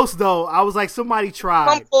was close, though. I was like, somebody tried.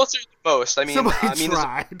 I'm closer than most. Somebody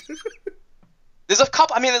tried. There's a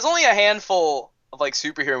couple. There's only a handful of, like,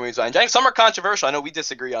 superhero movies. Some are controversial. I know we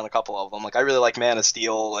disagree on a couple of them. Like, I really like Man of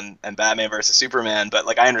Steel and Batman vs Superman, but,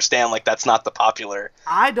 like, I understand, like, that's not the popular.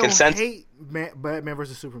 I don't hate Batman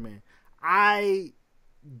vs Superman.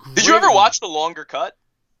 Did you ever watch the longer cut?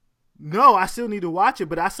 No, I still need to watch it,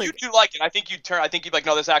 but I say You do like it. I think you'd like,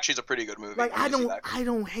 no, this actually is a pretty good movie. like I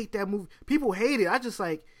don't hate that movie. People hate it. I just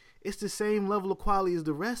like it's the same level of quality as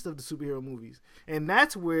the rest of the superhero movies, and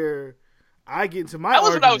that's where I get into my. That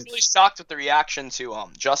was arguments. what I was really shocked with the reaction to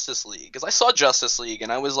Justice League, because I saw Justice League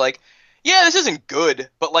and I was like, yeah, this isn't good,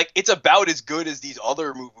 but like it's about as good as these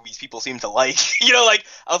other movies people seem to like. You know, like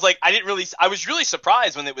I was really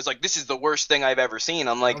surprised when it was like, this is the worst thing I've ever seen.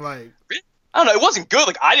 I'm like really? I don't know, it wasn't good.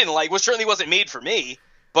 Like I didn't like, well, certainly wasn't made for me.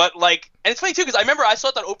 But like, and it's funny too, because I remember I saw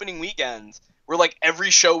it that opening weekend where like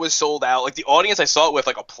every show was sold out. Like the audience I saw it with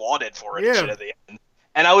like applauded for it and shit at the end.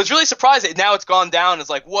 And I was really surprised that now it's gone down as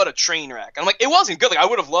like, what a train wreck. I'm like, it wasn't good. Like I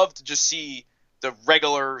would have loved to just see the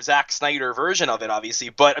regular Zack Snyder version of it, obviously.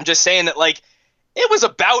 But I'm just saying that like, it was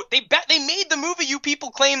about, they made the movie you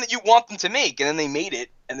people claim that you want them to make, and then they made it,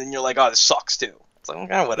 and then you're like, oh, this sucks too. It's like,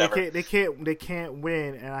 okay, whatever. They can't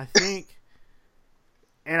win, and I think.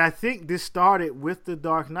 And I think this started with The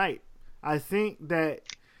Dark Knight. I think that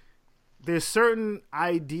there's certain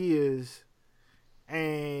ideas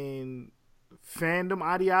and fandom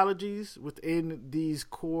ideologies within these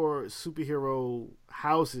core superhero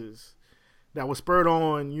houses that was spurred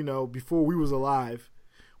on, you know, before we was alive,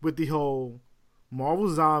 with the whole Marvel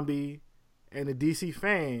Zombie and the DC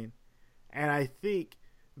fan. And I think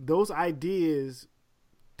those ideas,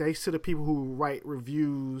 thanks to the people who write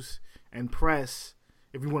reviews and press,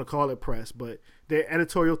 if you want to call it press, but their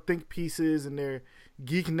editorial think pieces and their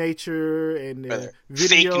geek nature and their videos,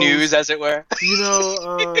 fake news, as it were. You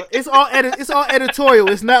know, it's all editorial.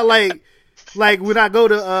 It's not like when I go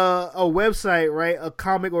to a website, right, a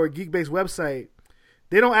comic or a geek based website,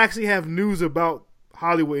 they don't actually have news about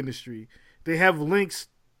Hollywood industry. They have links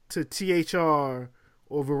to THR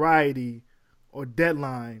or Variety or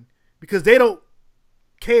Deadline because they don't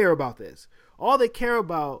care about this. All they care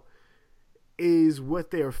about is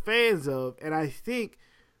what they're fans of, and I think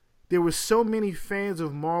there were so many fans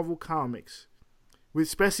of Marvel Comics,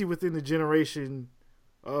 especially within the generation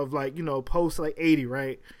of like, you know, post like 80,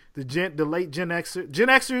 right? The late Gen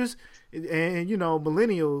Xers and you know,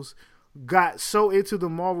 millennials got so into the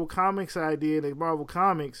Marvel Comics idea, the Marvel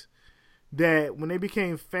Comics, that when they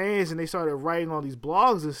became fans and they started writing all these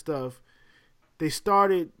blogs and stuff, they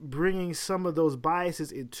started bringing some of those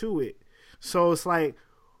biases into it. So it's like,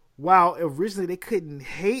 wow, originally they couldn't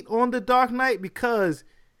hate on The Dark Knight because,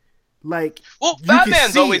 like, well,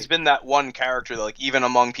 Batman's always been that one character that, like, even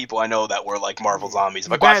among people I know that were like Marvel zombies.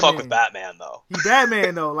 I'm like, I fuck with Batman though. He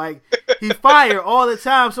Batman though, like he fire all the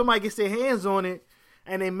time. Somebody gets their hands on it,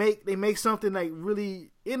 and they make something like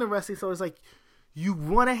really interesting. So it's like you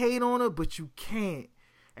want to hate on it, but you can't.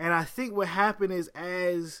 And I think what happened is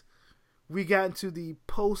as we got into the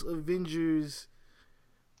post Avengers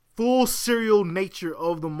full serial nature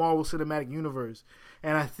of the Marvel Cinematic Universe.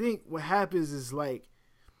 And I think what happens is like,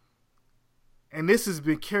 and this has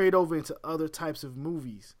been carried over into other types of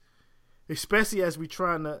movies, especially as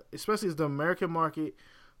the American market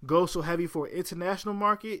goes so heavy for international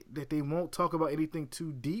market that they won't talk about anything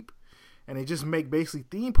too deep and they just make basically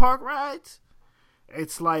theme park rides.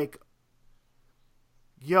 It's like,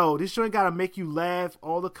 yo, this joint gotta make you laugh.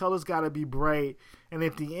 All the colors gotta be bright. And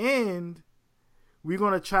at the end, we're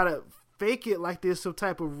going to try to fake it like there's some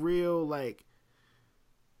type of real, like,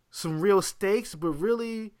 some real stakes, but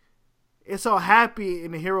really, it's all happy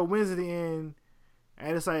and the hero wins at the end.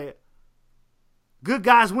 And it's like, good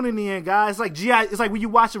guys win in the end, guys. It's like when you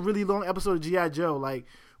watch a really long episode of G.I. Joe. Like,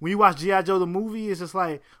 when you watch G.I. Joe, the movie, it's just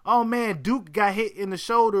like, oh man, Duke got hit in the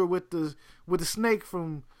shoulder with the snake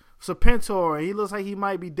from Serpentor. He looks like he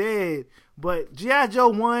might be dead. But G.I. Joe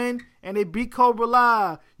won, and they beat Cobra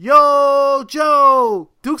Live. Yo, Joe!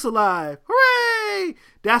 Duke's alive. Hooray!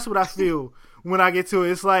 That's what I feel when I get to it.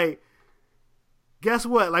 It's like, guess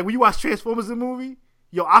what? Like, when you watch Transformers the movie,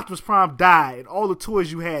 yo, Optimus Prime died, and all the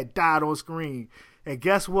toys you had died on screen. And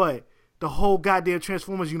guess what? The whole goddamn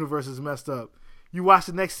Transformers universe is messed up. You watch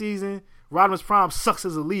the next season, Rodimus Prime sucks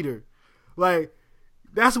as a leader. Like,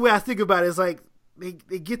 that's the way I think about it. It's like, they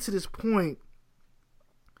get to this point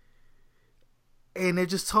and they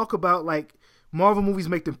just talk about like Marvel movies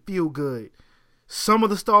make them feel good. Some of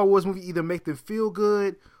the Star Wars movies either make them feel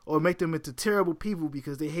good or make them into terrible people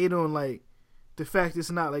because they hate on like the fact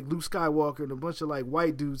it's not like Luke Skywalker and a bunch of like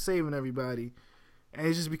white dudes saving everybody, and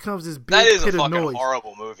it just becomes this big that is pit a fucking of noise.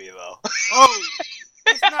 Horrible movie though. Oh,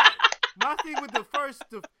 it's not. My thing with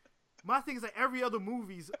my thing is like every other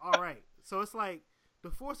movie's all right. So it's like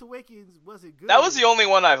The Force Awakens wasn't good. That was the only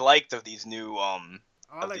one I've liked of these new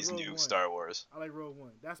Star Wars. I like Rogue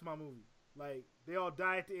One. That's my movie. Like, they all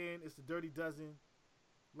die at the end. It's the Dirty Dozen.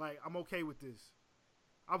 Like, I'm okay with this.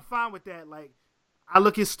 I'm fine with that. Like, I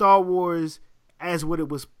look at Star Wars as what it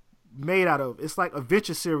was made out of. It's like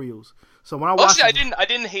adventure serials. So when I watch, I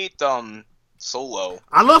didn't hate Solo.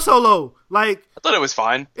 I love Solo. Like, I thought it was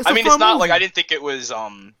fine. It's I a mean, fun it's not movie. like I didn't think it was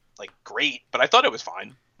like great, but I thought it was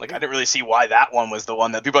fine. Like, I didn't really see why that one was the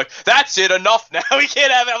one that people were like, that's it, enough now, we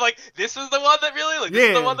can't have it. I'm like, this is the one that really, like, this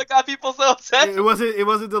is the one that got people so upset. It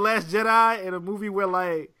wasn't The Last Jedi, in a movie where,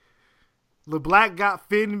 like, LeBlanc got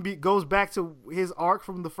Finn goes back to his arc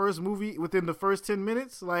from the first movie within the first 10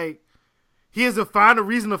 minutes. Like, he has to find a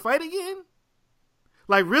reason to fight again?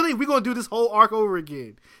 Like, really? We're going to do this whole arc over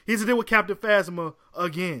again. He has to deal with Captain Phasma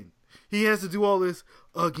again. He has to do all this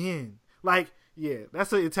again. Like, yeah,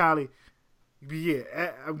 that's entirely...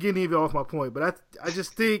 Yeah, I'm getting even off my point, but I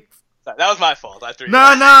just think... That was my fault. I threw you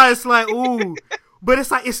Nah, it's like, ooh... But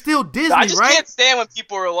it's like, it's still Disney, I just right? can't stand when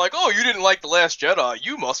people are like, oh, you didn't like The Last Jedi.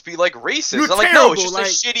 You must be, like, racist. You're I'm like, terrible. no, it's just Like, a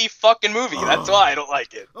shitty fucking movie. That's why I don't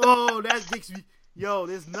like it. Oh, that makes me... Yo,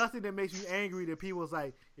 there's nothing that makes me angry than people's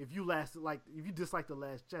like, if you dislike The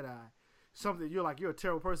Last Jedi, something, you're a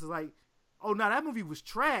terrible person. It's like, oh, no, that movie was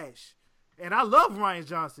trash. And I love Rian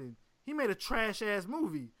Johnson. He made a trash-ass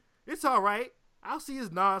movie. It's all right. I'll see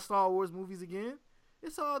his non-Star Wars movies again.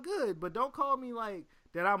 It's all good. But don't call me like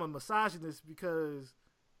that I'm a misogynist because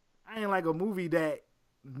I ain't like a movie that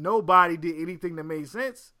nobody did anything that made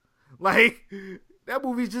sense. Like, that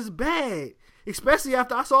movie's just bad. Especially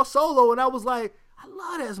after I saw Solo and I was like, I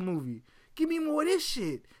love this movie. Give me more of this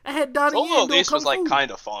shit. I had Donnie Yen Solo at doing least was, Kung Fu. like,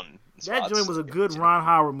 kind of fun. That joint was a good Ron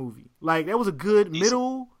Howard movie. Like, that was a good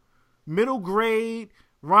middle grade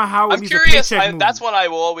Ron Howard. I'm curious. That's what I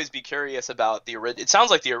will always be curious about. It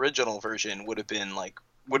sounds like the original version would have been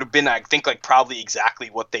I think like probably exactly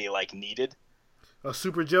what they like needed. A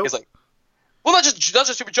super joke. It's like, well, not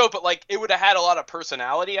just super joke, but like it would have had a lot of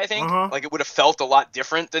personality. I think like it would have felt a lot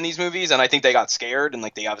different than these movies, and I think they got scared and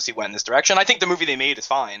like they obviously went in this direction. I think the movie they made is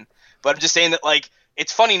fine, but I'm just saying that like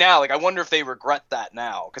it's funny now. Like I wonder if they regret that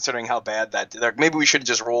now, considering how bad that. Maybe we should have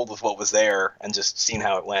just rolled with what was there and just seen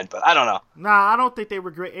how it went. But I don't know. Nah, I don't think they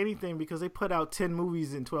regret anything because they put out 10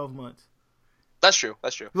 movies in 12 months. That's true.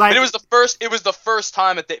 Like, but it was the first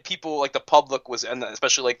time that people like the public was, and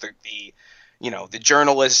especially like the the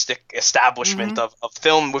journalistic establishment of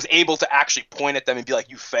film was able to actually point at them and be like,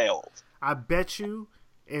 you failed. I bet you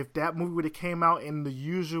if that movie would have came out in the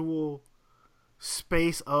usual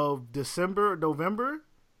space of December, November,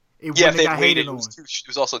 it wouldn't have got hated on. It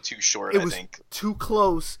was also too short, I think. Too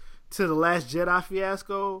close to The Last Jedi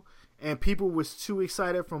fiasco, and people was too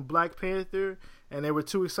excited from Black Panther, and they were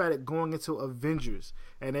too excited going into Avengers.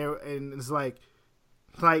 And it's like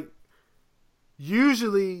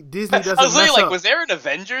usually Disney doesn't I was mess like, up. was there an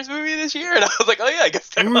Avengers movie this year? And I was like, oh yeah, I guess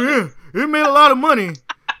there was. Yeah, it made a lot of money.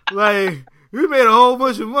 Like, we made a whole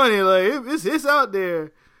bunch of money. Like, it's out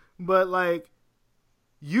there. But, like,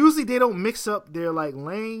 usually they don't mix up their, like,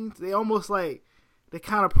 lanes. They almost, like, they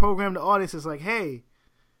kind of program the audience. It's like, hey,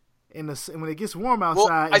 when it gets warm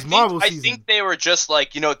outside, it's Marvel season. I think they were just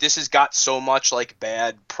like, this has got so much, like,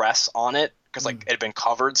 bad press on it. Because, like, it had been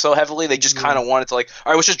covered so heavily. They just kind of wanted to, like,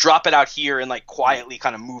 all right, let's just drop it out here and, like, quietly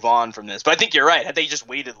kind of move on from this. But I think you're right. Had they just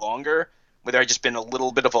waited longer, would there had just been a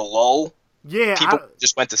little bit of a lull? Yeah. People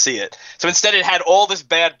just went to see it. So instead it had all this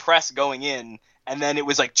bad press going in, and then it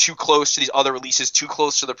was, like, too close to these other releases, too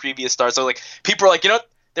close to the previous stars. So, like, people are like,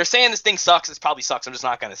 they're saying this thing sucks. It probably sucks. I'm just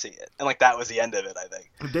not going to see it. And, like, that was the end of it, I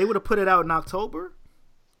think. If they would have put it out in October,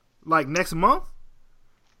 like, next month,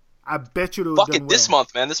 I bet you it would have done well. This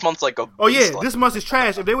month, man. This month's like a... Oh, yeah. This month is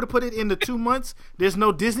trash. If they would have put it in the 2 months, there's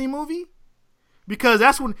no Disney movie? Because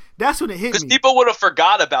that's when it hit me. Because people would have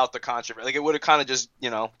forgot about the controversy. Like, it would have kind of just,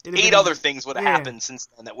 8 other things would have happened since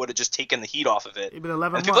then that would have just taken the heat off of it. It'd been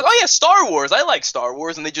 11 months. People like, oh, yeah, Star Wars. I like Star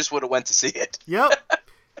Wars. And they just would have went to see it. Yep.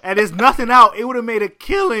 And there's nothing out. It would have made a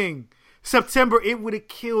killing. September, it would have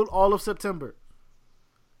killed all of September.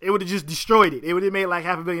 It would have just destroyed it. It would have made like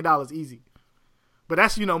 $500 million easy. But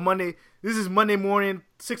that's, Monday. This is Monday morning,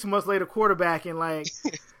 6 months later, quarterbacking. Like,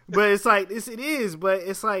 but it's like, it is. But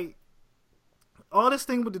it's like, all this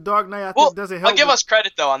thing with the Dark Knight, I think, doesn't help. I'll give us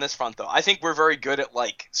credit, though, on this front, though. I think we're very good at,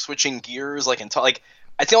 like, switching gears. Like,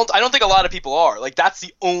 I don't think a lot of people are. Like, that's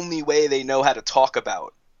the only way they know how to talk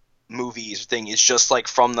about movies thing is just, like,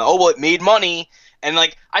 from it made money. And,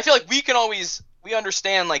 like, I feel like we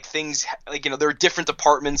understand, like, things, like, there are different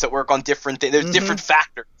departments that work on different things. There's different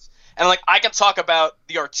factors. And, like, I can talk about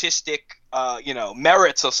the artistic,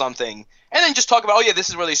 merits of something, and then just talk about, this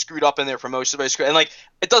is where they screwed up in their promotion. And, like,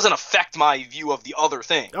 it doesn't affect my view of the other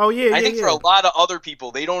thing. Oh, yeah, I think for a lot of other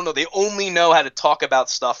people, they don't know. They only know how to talk about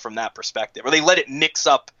stuff from that perspective. Or they let it mix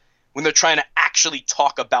up when they're trying to actually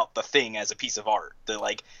talk about the thing as a piece of art.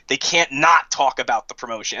 They can't not talk about the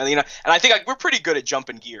promotion. And, and I think we're pretty good at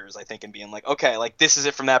jumping gears, I think, and being like, okay, like this is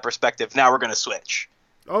it from that perspective. Now we're going to switch.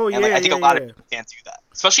 Oh yeah, and I think a lot of people can't do that,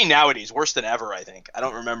 especially nowadays. Worse than ever, I think. I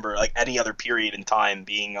don't remember like any other period in time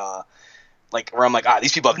being like where I'm like,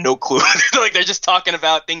 these people have no clue. They're just talking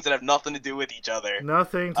about things that have nothing to do with each other.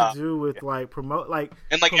 Nothing to do with like promote like.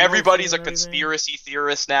 And like everybody's a conspiracy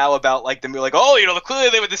theorist now about like them. Like,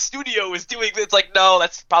 clearly the studio is doing this. It's like, no,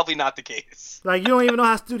 that's probably not the case. Like you don't even know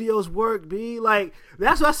how studios work, B. Like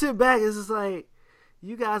that's why I sit back. It's just like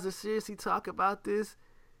you guys are seriously talking about this.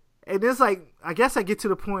 And it's like, I guess I get to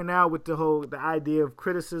the point now with the idea of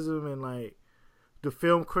criticism and like the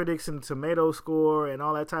film critics and tomato score and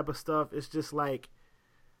all that type of stuff. It's just like,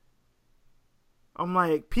 I'm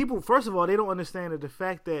like, people, first of all, they don't understand the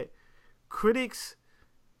fact that critics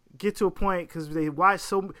get to a point because they watch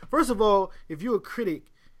first of all, if you're a critic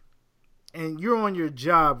and you're on your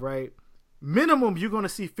job, right, minimum, you're going to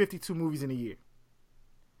see 52 movies in a year.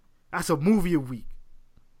 That's a movie a week.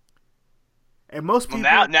 And most people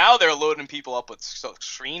now they're loading people up with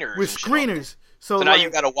screeners. With screeners, so now you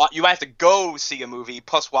gotta watch. You have to go see a movie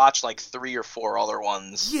plus watch like 3 or 4 other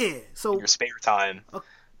ones. Yeah, so in your spare time.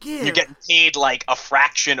 Yeah, you're getting paid like a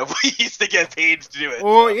fraction of what you used to get paid to do it.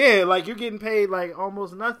 Or yeah, like you're getting paid like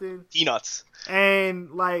almost nothing. Peanuts.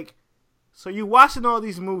 And like, so you're watching all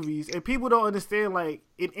these movies, and people don't understand like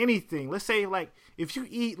in anything. Let's say like if you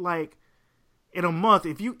eat like in a month,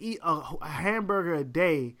 if you eat a hamburger a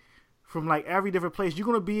day from like every different place, you're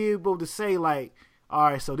gonna be able to say like,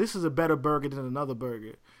 all right, so this is a better burger than another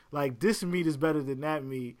burger. Like this meat is better than that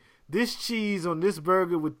meat. This cheese on this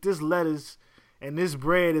burger with this lettuce and this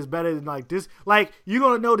bread is better than like this. Like you're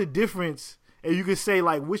gonna know the difference, and you can say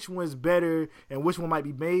like which one's better and which one might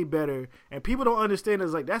be made better. And people don't understand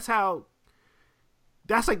it's like that's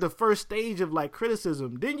like the first stage of like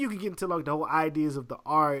criticism. Then you can get into like the whole ideas of the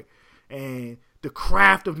art and the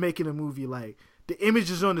craft of making a movie. Like the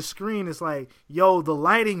images on the screen, it's like, yo, the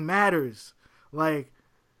lighting matters. Like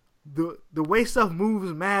the way stuff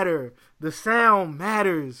moves matter. The sound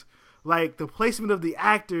matters. Like the placement of the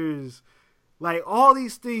actors. Like all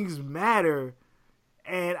these things matter.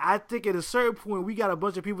 And I think at a certain point we got a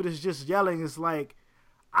bunch of people that's just yelling. It's like,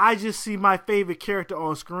 I just see my favorite character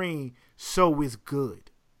on screen, so it's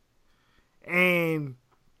good. And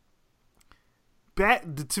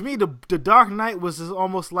to me, the Dark Knight was just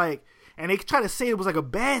almost like, and they try to say it was like a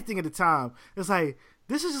bad thing at the time. It's like,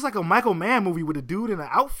 this is just like a Michael Mann movie with a dude in an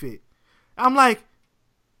outfit. I'm like,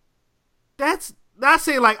 that's not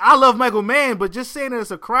saying like I love Michael Mann, but just saying that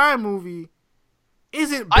it's a crime movie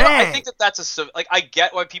isn't bad. I think that's like, I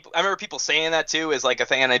get why people, I remember people saying that too is like a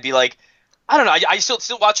thing, and I'd be like, I don't know, I still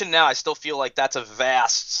watching now, I still feel like that's a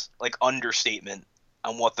vast like understatement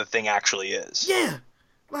on what the thing actually is. Yeah.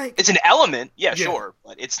 Like it's an element, yeah, sure,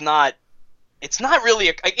 but it's not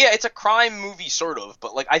really it's a crime movie sort of,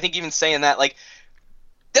 but like I think even saying that, like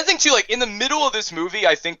the thing too, like in the middle of this movie,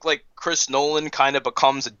 I think like Chris Nolan kind of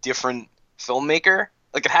becomes a different filmmaker.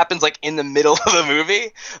 Like it happens like in the middle of the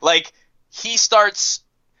movie. Like he starts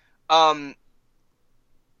I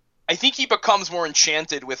think he becomes more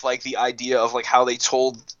enchanted with like the idea of like how they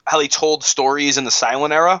told stories in the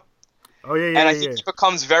silent era. Oh yeah, and I think he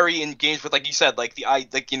becomes very engaged with, like you said, like the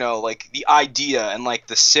idea and like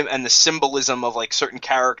the symbolism of like certain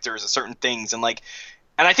characters and certain things, and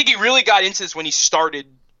I think he really got into this when he started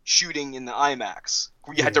shooting in the IMAX,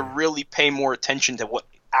 where you had to really pay more attention to what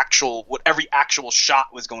every actual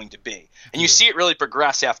shot was going to be, and you see it really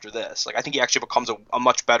progress after this. Like I think he actually becomes a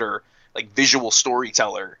much better like visual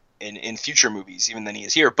storyteller in future movies even than he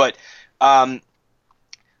is here, but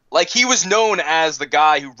like he was known as the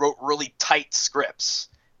guy who wrote really tight scripts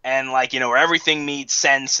and like, where everything made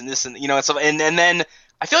sense and this and, and stuff. And then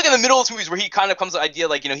I feel like in the middle of this movies where he kind of comes to the idea,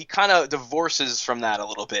 like, he kind of divorces from that a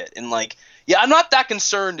little bit. And like, yeah, I'm not that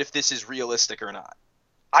concerned if this is realistic or not.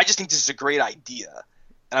 I just think this is a great idea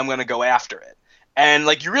and I'm going to go after it. And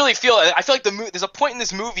like you really feel, I feel like there's a point in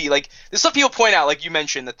this movie, like there's some people point out, like you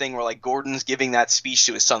mentioned the thing where like Gordon's giving that speech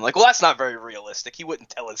to his son, like, well, that's not very realistic. He wouldn't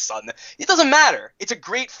tell his son that. It doesn't matter. It's a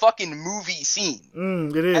great fucking movie scene.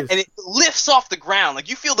 It is, and it lifts off the ground. Like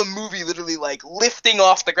you feel the movie literally like lifting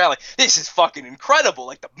off the ground. Like this is fucking incredible.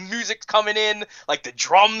 Like the music's coming in, like the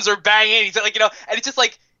drums are banging. He's like, and it's just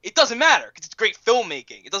like. It doesn't matter because it's great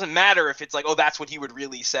filmmaking. It doesn't matter if it's like, oh, that's what he would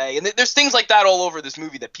really say. And there's things like that all over this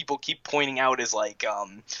movie that people keep pointing out as like,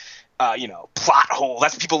 plot hole.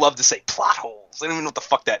 That's what people love to say, plot holes. I don't even know what the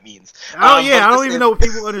fuck that means. I don't even know if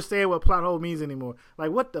people understand what plot hole means anymore.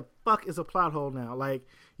 Like, what the fuck is a plot hole now? Like,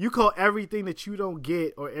 you call everything that you don't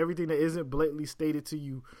get or everything that isn't blatantly stated to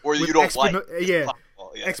you, or you don't like,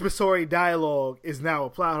 expository dialogue is now a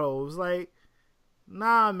plot hole. It's like,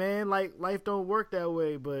 nah, man, like, life don't work that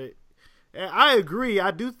way. But I agree.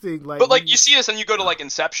 I do think, like, but like you see this and you go to like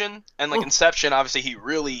Inception, and like Inception, obviously he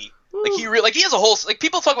has a whole, like,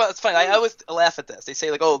 people talk about, it's funny, I always laugh at this. They say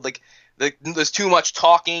like, oh, like there's too much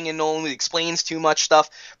talking and no one explains too much stuff.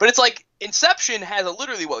 But it's like Inception has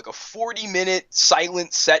literally like a 40-minute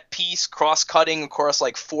silent set piece cross-cutting across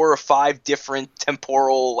like 4 or 5 different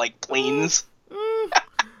temporal like planes.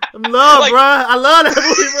 I love that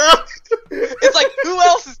movie, bro. It's like, who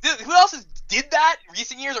else did that in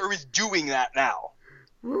recent years or is doing that now?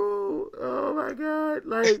 Ooh, oh my god,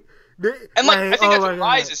 like. And like, I think that's what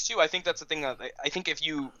Rises too. I think that's the thing that I think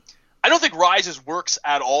I don't think Rises works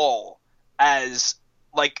at all as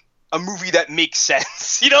like a movie that makes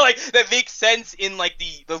sense. Like that makes sense in like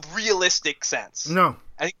the realistic sense. No,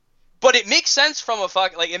 but it makes sense from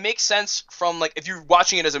it makes sense from like if you're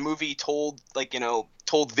watching it as a movie told like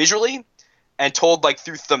told visually and told like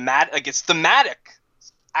through thematic, like it's thematic.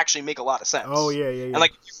 Actually make a lot of sense. Oh yeah. And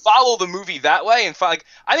like you follow the movie that way, and like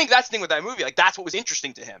I think that's the thing with that movie. Like that's what was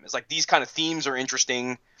interesting to him. Is like these kind of themes are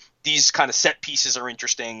interesting, these kind of set pieces are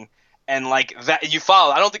interesting, and like that you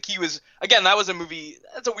follow. I don't think he was. Again, that was a movie.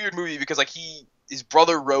 That's a weird movie because like his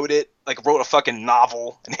brother wrote a fucking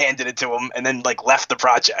novel and handed it to him, and then like left the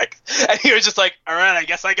project, and he was just like, all right, I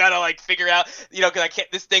guess I gotta like figure out, because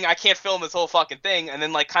I can't film this whole fucking thing, and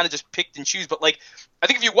then like kind of just picked and choose. But like I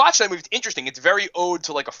think if you watch that movie, it's interesting. It's very ode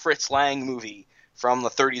to like a Fritz Lang movie from the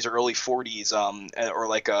 30s or early 40s, or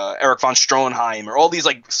like Erich von Stroheim, or all these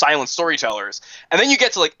like silent storytellers. And then you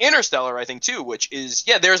get to like Interstellar, I think too, which is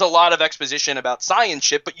there's a lot of exposition about science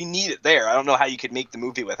shit, but you need it there. I don't know how you could make the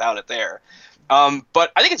movie without it there.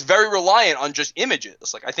 But I think it's very reliant on just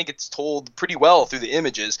images. Like I think it's told pretty well through the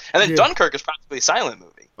images. And then Dunkirk is practically a silent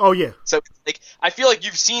movie. Oh yeah. So like I feel like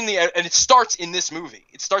you've seen and it starts in this movie.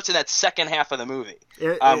 It starts in that second half of the movie,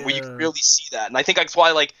 where you can really see that. And I think that's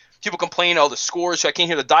why like people complain, the scores, so I can't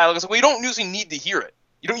hear the dialogue. It's like, well, you don't usually need to hear it.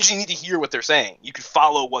 You don't usually need to hear what they're saying. You can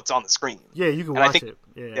follow what's on the screen. Yeah, you can watch it.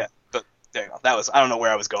 Yeah. But there you go. That was, I don't know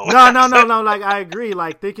where I was going. No. Like I agree.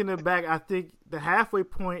 Like thinking it back, I think the halfway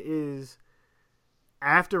point is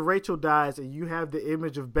after Rachel dies and you have the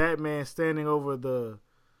image of Batman standing over the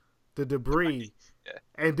debris. Yeah.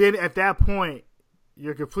 And then at that point,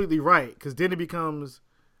 you're completely right, because then it becomes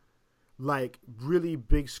like really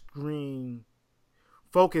big screen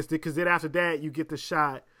focused, because then after that you get the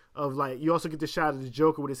shot of like, you also get the shot of the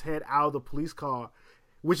Joker with his head out of the police car,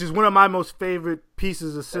 which is one of my most favorite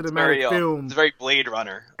pieces of cinematic film. It's very Blade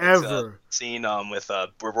Runner ever. Scene with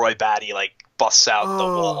where Roy Batty like busts out the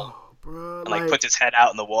wall, bro, and like puts his head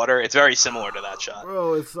out in the water. It's very similar to that shot,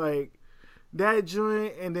 bro. It's like that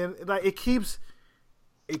joint, and then like it keeps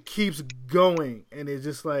going, and it's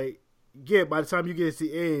just like, by the time you get to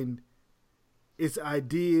the end, its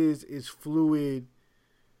ideas is fluid.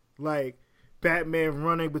 Like Batman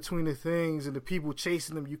running between the things and the people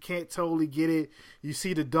chasing him, you can't totally get it. You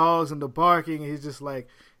see the dogs and the barking, and he's just like,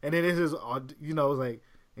 and then it's just, it's like,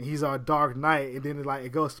 and he's our Dark Knight, and then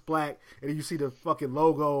it goes black, and then you see the fucking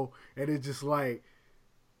logo, and it's just like,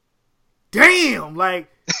 damn,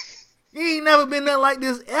 like, he ain't never been nothing like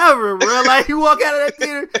this ever, bro. Like, you walk out of that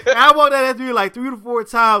theater, and I walked out of that theater like 3 to 4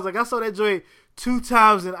 times. Like, I saw that joint 2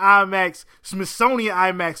 times in IMAX, Smithsonian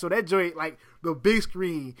IMAX, so that joint, like, the big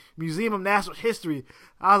screen, Museum of Natural History.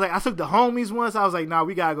 I was like, I took the homies once. I was like, nah,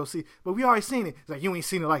 we gotta go see. But we already seen it. It's like, you ain't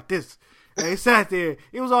seen it like this. And they sat there.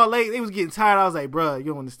 It was all late. They was getting tired. I was like, bruh, you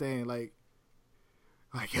don't understand. Like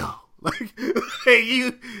yo, like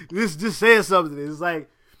you just said something. It's like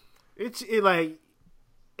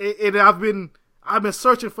I've been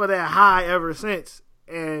searching for that high ever since.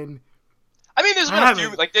 And I mean, there's been a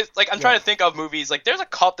few, like, this, like, I'm trying to think of movies, like, there's a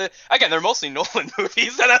couple, again, they're mostly Nolan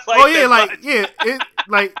movies that I like. Oh, yeah,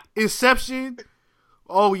 like, Inception,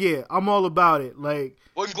 oh, yeah, I'm all about it, like.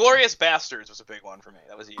 Well, Inglourious Basterds was a big one for me,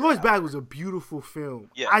 that was a year. Inglourious Basterds was a beautiful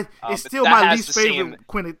film. Yeah. It's still my least favorite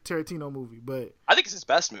Quentin Tarantino movie, but. I think it's his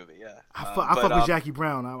best movie, yeah. I fuck with Jackie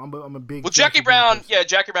Brown, I'm a big. Well, Jackie Brown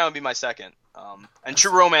would be my second, and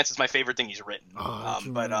True Romance is my favorite thing he's written,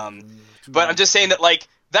 but I'm just saying that, like,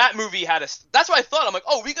 that movie had that's what I thought. I'm like,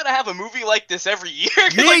 oh, we gotta have a movie like this every year. Yeah.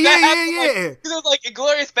 Because it was like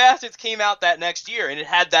Inglourious Basterds came out that next year, and it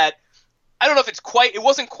had that I don't know if it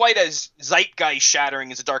wasn't quite as zeitgeist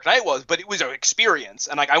shattering as The Dark Knight was, but it was an experience.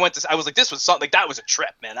 And like I was like, this was something, like that was a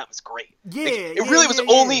trip, man. That was great. Yeah, like, it really was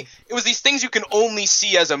it was these things you can only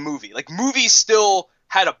see as a movie. Like movies still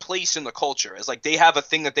had a place in the culture as like they have a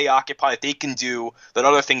thing that they occupy that they can do that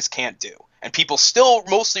other things can't do, and people still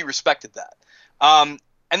mostly respected that. And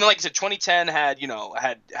then like I said, 2010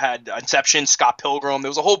 had Inception, Scott Pilgrim. There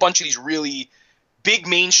was a whole bunch of these really big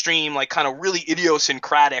mainstream, like kind of really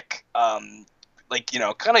idiosyncratic,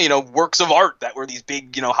 works of art that were these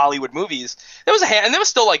big, Hollywood movies. There was there was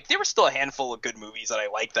still a handful of good movies that I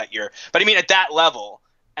liked that year. But I mean, at that level,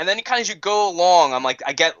 and then kind of as you go along, I'm like,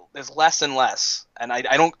 I get there's less and less, and there's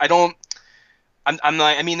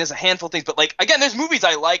a handful of things, but like again, there's movies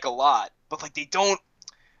I like a lot, but like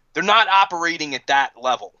they're not operating at that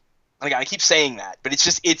level. Like I keep saying that, but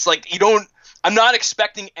it's like I'm not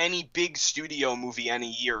expecting any big studio movie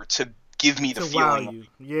any year to give me the feeling. Wow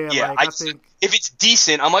you. Yeah, like, I think if it's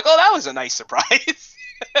decent, I'm like, oh, that was a nice surprise.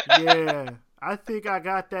 Yeah, I think I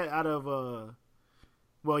got that out of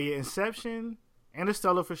Inception,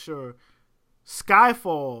 Interstellar for sure.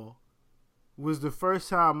 Skyfall was the first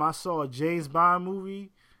time I saw a James Bond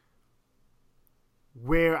movie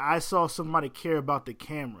where I saw somebody care about the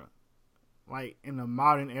camera, like in the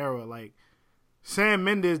modern era. Like Sam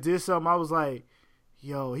Mendes did something. I was like,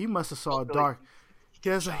 yo, he must have saw Dark.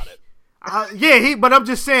 But I'm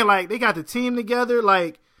just saying, like, they got the team together.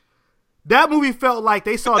 Like, that movie felt like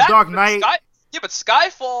they saw Dark Knight. But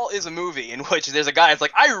Skyfall is a movie in which there's a guy that's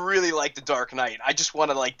like, I really like The Dark Knight. I just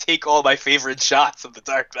want to, like, take all my favorite shots of The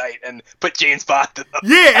Dark Knight and put James Bond in them.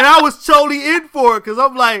 Yeah, and I was totally in for it, because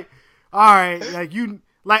I'm like, all right,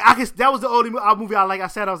 that was the only movie I like. I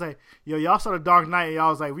said, I was like, yo, y'all saw The Dark Knight, and y'all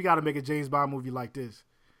was like, we got to make a James Bond movie like this.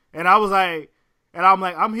 And I was like,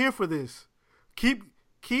 I'm here for this.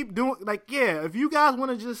 Keep doing, like, yeah, if you guys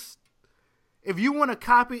want to if you want to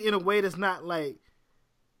copy in a way that's not, like,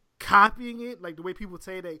 copying it, like the way people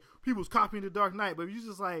say that people's copying The Dark Knight, but if you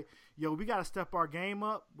just like, yo, we got to step our game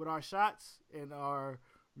up with our shots and our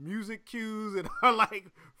music cues and our, like,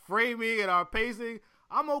 framing and our pacing,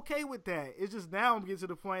 I'm okay with that. It's just now I'm getting to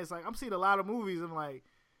the point, it's like, I'm seeing a lot of movies, I'm like,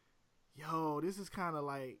 yo, this is kind of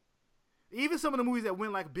like, even some of the movies that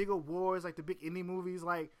win, like, big awards, like the big indie movies,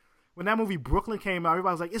 like, when that movie Brooklyn came out,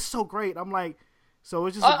 everybody was like, it's so great. I'm like, so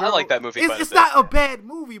it's just I like that movie. It's not a bad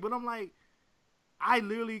movie, but I'm like, I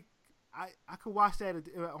literally, I could watch that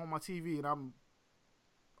on my TV and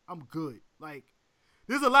I'm good. Like,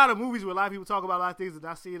 there's a lot of movies where a lot of people talk about a lot of things and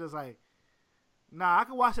I see it as like, nah, I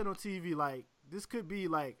could watch that on TV. Like, this could be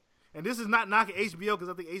like, and this is not knocking HBO because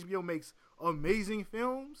I think HBO makes amazing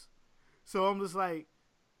films. So I'm just like,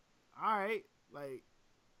 all right, like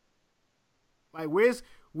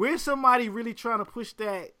where's somebody really trying to push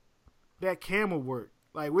that camera work?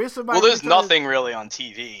 Like, where's somebody? Well, there's nothing really on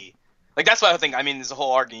TV. Like, that's what I think. I mean, there's a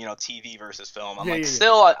whole argument, TV versus film. I'm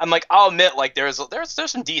like, I'll admit, like, there's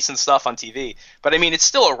some decent stuff on TV, but I mean, it's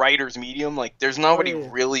still a writer's medium. Like, there's nobody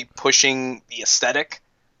really pushing the aesthetic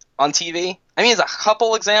on TV. I mean, there's a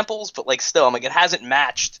couple examples, but like, still, I'm like, it hasn't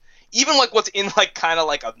matched. Even like what's in like kind of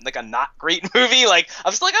like a not great movie. Like,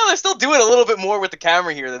 I'm just like, oh, they're still doing a little bit more with the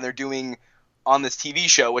camera here than they're doing on this TV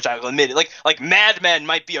show, which I'll admit, like Mad Men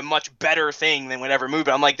might be a much better thing than whatever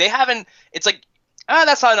movie. I'm like, they haven't. It's like,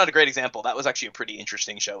 that's not a great example. That was actually a pretty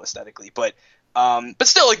interesting show aesthetically, but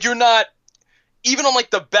still, like, you're not even on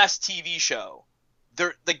like the best TV show.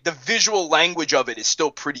 They're like, the visual language of it is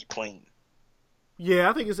still pretty plain.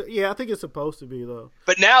 Yeah, I think it's supposed to be though.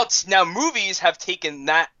 But now movies have taken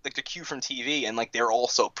that, like, the cue from TV, and like they're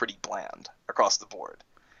also pretty bland across the board.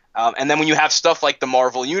 And then when you have stuff like the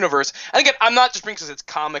Marvel Universe, and again, I'm not just bringing because it's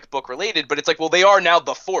comic book related, but it's like, well, they are now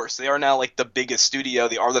the force. They are now like the biggest studio.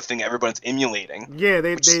 They are the thing everyone's emulating. Yeah,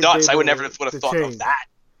 which is nuts. I would never have thought of that.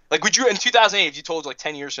 Like, would you in 2008? If you told like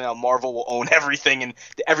 10 years from now, Marvel will own everything and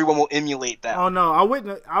everyone will emulate them? Oh no, I wouldn't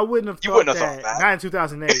have. You wouldn't have thought that. Not in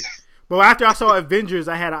 2008. But after I saw Avengers,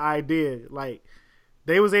 I had an idea. Like,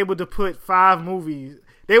 they was able to put 5 movies.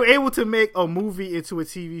 They were able to make a movie into a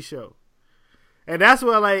TV show. And that's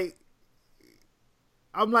where, like,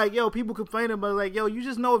 I'm like, yo, people complaining, but like, yo, you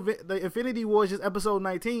just know the Infinity War is just episode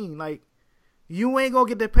 19. Like, you ain't gonna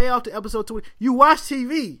get the payoff to episode 20. You watch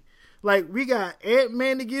TV. Like, we got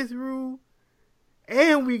Ant-Man to get through,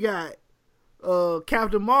 and we got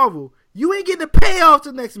Captain Marvel. You ain't getting the payoff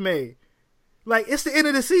to next May. Like, it's the end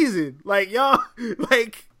of the season. Like, y'all,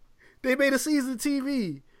 like, they made a season of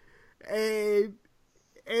TV, and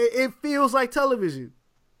it feels like television.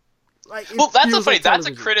 Like, well, that's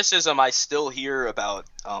a criticism I still hear about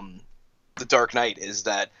The Dark Knight, is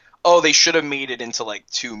that oh, they should have made it into like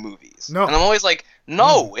 2 movies. No. And I'm always like,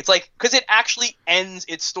 no, it's like, because it actually ends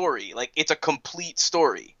its story. Like, it's a complete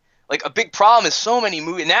story. Like, a big problem is so many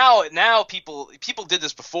movies. Now people did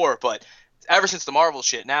this before, but ever since the Marvel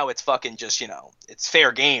shit, now it's fucking just, it's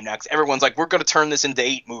fair game now, because everyone's like, we're going to turn this into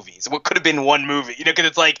 8 movies. What could have been 1 movie? Because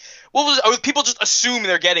it's like, people just assume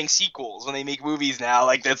they're getting sequels when they make movies now.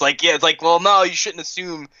 Like, it's like, yeah, it's like, well, no, you shouldn't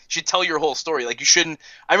assume. You should tell your whole story. Like, you shouldn't.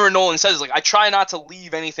 I remember Nolan says, like, I try not to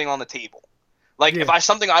leave anything on the table. Like, if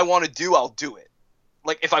something I want to do, I'll do it.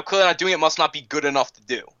 Like, if I'm clearly not doing it, it must not be good enough to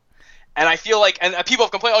do. And I feel like, and people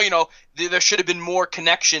have complained, there should have been more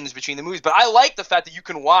connections between the movies. But I like the fact that you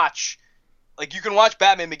can watch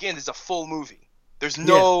Batman Begins as a full movie. There's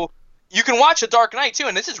no, you can watch A Dark Knight too,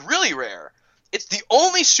 and this is really rare. It's the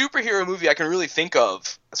only superhero movie I can really think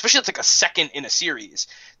of, especially it's like a second in a series,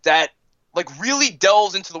 that like really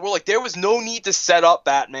delves into the world. Like, there was no need to set up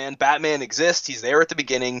Batman. Batman exists. He's there at the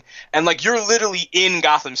beginning, and like you're literally in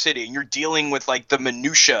Gotham City, and you're dealing with like the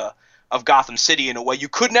minutia of Gotham City in a way you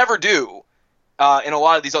could never do in a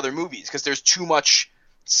lot of these other movies, because there's too much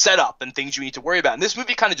setup and things you need to worry about. And this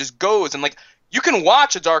movie kind of just goes, and like you can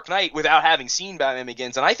watch A Dark Knight without having seen Batman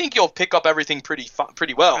Begins, and I think you'll pick up everything pretty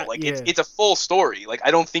well. Like it's a full story. Like,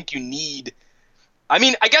 I don't think you need. I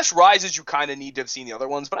mean, I guess Rises you kind of need to have seen the other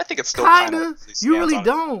ones, but I think it's still kind of. You really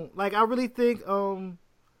don't. Like, I really think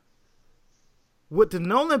what the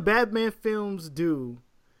Nolan Batman films do,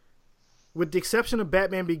 with the exception of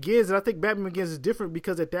Batman Begins, and I think Batman Begins is different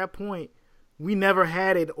because at that point we never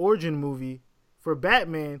had an origin movie for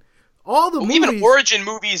Batman. All the movies, even origin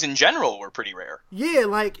movies in general, were pretty rare. Yeah,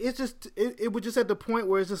 like it's just it was just at the point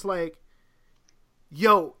where it's just like,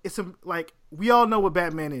 yo, like we all know what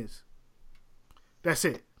Batman is. That's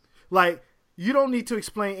it. Like, you don't need to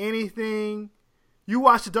explain anything. You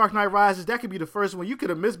watch The Dark Knight Rises, that could be the first one. You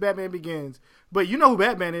could have missed Batman Begins, but you know who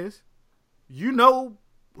Batman is. You know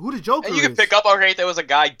who the Joker is. And you can pick up, okay, there was a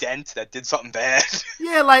guy, Dent, that did something bad.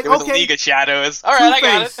 Yeah, like, there was okay. a League of Shadows. All right, I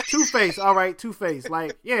got it. Two-Face, all right, Two-Face.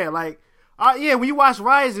 Like, yeah, like, yeah, when you watch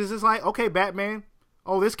Rises, it's like, okay, Batman.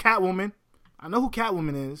 Oh, this Catwoman. I know who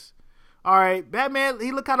Catwoman is. All right, Batman,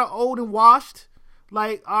 he look kind of old and washed.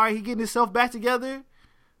 Like, all right, he getting himself back together.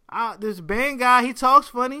 This Bane guy, he talks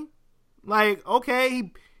funny. Like,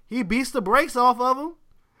 okay, he beats the brakes off of him.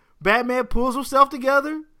 Batman pulls himself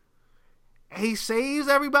together. He saves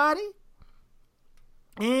everybody.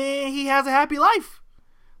 And he has a happy life.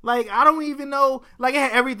 Like, I don't even know. Like, it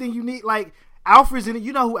had everything you need. Like, Alfred's in it.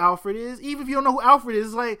 You know who Alfred is. Even if you don't know who Alfred is,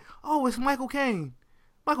 it's like, oh, it's Michael Caine.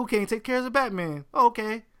 Michael Caine takes care of the Batman. Oh,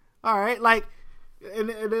 okay. All right. Like,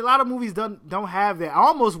 and a lot of movies don't have that. I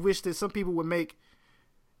almost wish that some people would make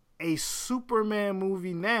a Superman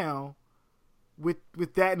movie now with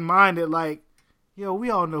that in mind, that like, yo,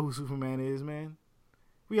 we all know who Superman is, man.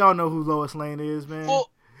 We all know who Lois Lane is, man.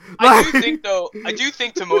 Well, I do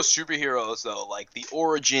think to most superheroes though, like the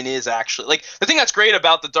origin is actually like the thing that's great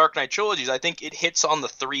about the Dark Knight trilogies. I think it hits on the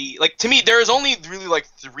 3. Like, to me, there is only really like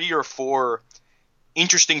 3 or 4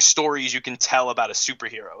 interesting stories you can tell about a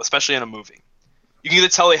superhero, especially in a movie. You can either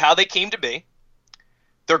tell how they came to be,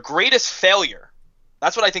 their greatest failure.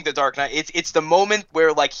 That's what I think the Dark Knight. It's the moment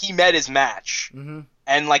where like he met his match,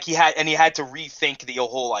 and like he had to rethink the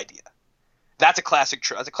whole idea. That's a classic.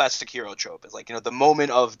 That's a classic hero trope. It's like, the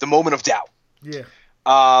moment of doubt. Yeah.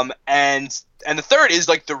 And the third is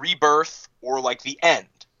like the rebirth or like the end.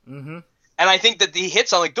 Mm-hmm. And I think that he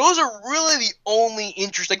hits on like those are really the only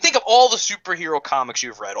interesting. Think of all the superhero comics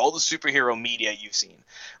you've read, all the superhero media you've seen.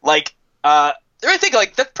 Like, I think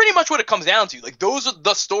like that's pretty much what it comes down to. Like, those are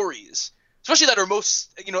the stories, especially that are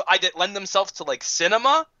most that lend themselves to like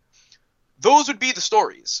cinema. Those would be the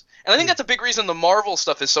stories. And I think that's a big reason the Marvel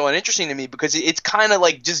stuff is so uninteresting to me, because it's kind of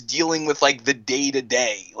like just dealing with like the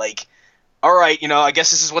day-to-day. Like, all right, I guess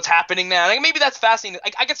this is what's happening now. Like, maybe that's fascinating.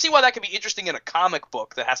 I can see why that could be interesting in a comic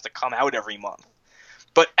book that has to come out every month.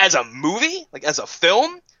 But as a movie, like as a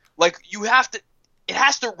film, like it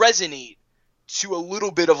has to resonate to a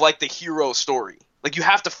little bit of like the hero story. Like, you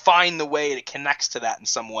have to find the way it connects to that in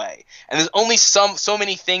some way. And there's only so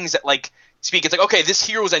many things that like speak. It's like, okay, this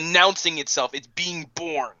hero is announcing itself. It's being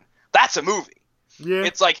born. That's a movie. Yeah.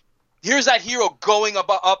 It's like, here's that hero going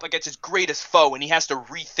up against his greatest foe, and he has to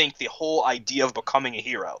rethink the whole idea of becoming a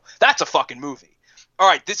hero. That's a fucking movie. All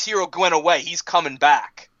right, this hero went away. He's coming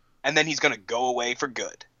back, and then he's going to go away for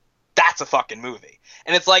good. That's a fucking movie.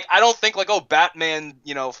 And it's like, I don't think like, oh, Batman,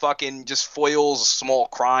 fucking just foils a small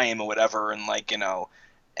crime or whatever, and like, and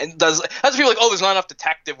does people like, oh, there's not enough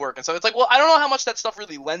detective work. And so it's like, well, I don't know how much that stuff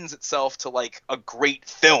really lends itself to like a great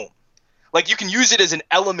film. Like, you can use it as an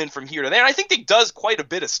element from here to there. And I think he does quite a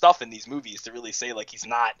bit of stuff in these movies to really say, like, he's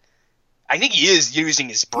not I think he is using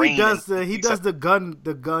his brain. He does the gun.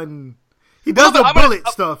 He No, does but the bullet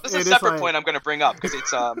stuff. This is a separate point I'm going to bring up because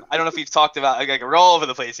it's I don't know if we've talked about. Like, we're all over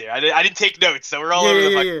the place here. I didn't take notes, so we're all over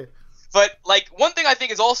the place. But like one thing I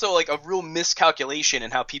think is also like a real miscalculation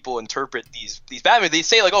in how people interpret these Batman. They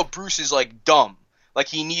say like, oh, Bruce is like dumb, like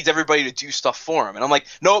he needs everybody to do stuff for him, and I'm like,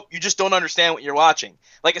 nope, you just don't understand what you're watching.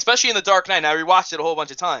 Like especially in The Dark Knight, and I rewatched it a whole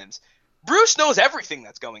bunch of times. Bruce knows everything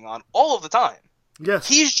that's going on all of the time. Yes,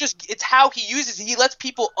 it's how he uses it. He lets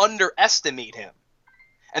people underestimate him,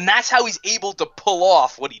 and that's how he's able to pull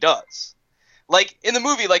off what he does. Like in the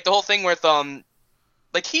movie, like the whole thing with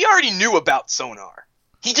like he already knew about sonar.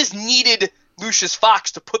 He just needed Lucius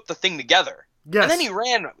Fox to put the thing together. Yes. And then he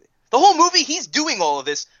ran. The whole movie, he's doing all of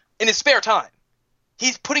this in his spare time.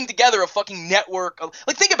 He's putting together a fucking network.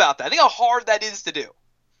 Like, think about that. Think how hard that is to do.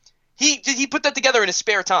 He put that together in his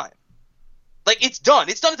spare time. Like, it's done.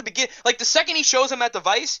 It's done at the beginning. Like, the second he shows him that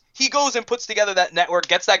device, he goes and puts together that network,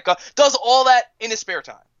 gets that gun, does all that in his spare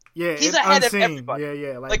time. Yeah, he's ahead unseen. of everybody.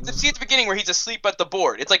 Yeah. Like the scene at the beginning where he's asleep at the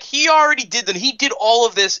board. It's like he already did that. He did all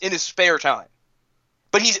of this in his spare time.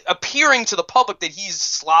 But he's appearing to the public that he's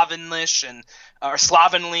Slavenish or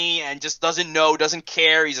slovenly and just doesn't know, doesn't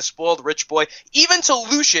care. He's a spoiled rich boy. Even to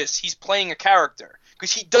Lucius, he's playing a character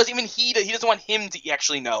because he doesn't want him to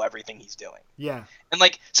actually know everything he's doing. Yeah. And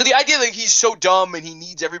like, so the idea that he's so dumb and he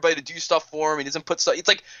needs everybody to do stuff for him, he doesn't put stuff. It's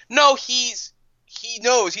like, no, he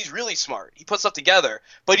knows he's really smart. He puts stuff together,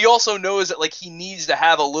 but he also knows that like he needs to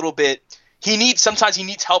have a little bit. Sometimes he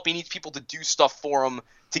needs help. He needs people to do stuff for him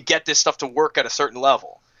to get this stuff to work at a certain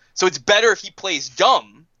level. So it's better if he plays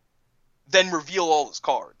dumb than reveal all his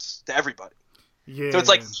cards to everybody. Yeah. So it's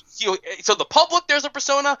like, so the public, there's a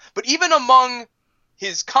persona, but even among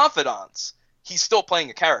his confidants, he's still playing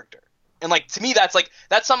a character. And like, to me, that's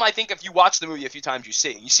something I think if you watch the movie a few times, you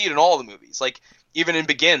see it in all the movies. Like, even in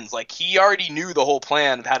Begins, like he already knew the whole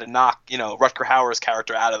plan of how to knock, Rutger Hauer's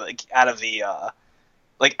character out of the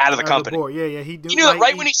company. Yeah, he knew that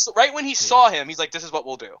right when he saw him, he's like, this is what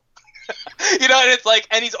we'll do. And it's like,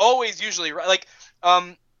 and he's always usually right. Like,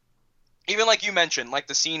 even like you mentioned, like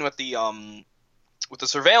the scene with the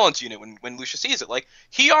surveillance unit when Lucius sees it, like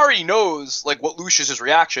he already knows like what Lucius's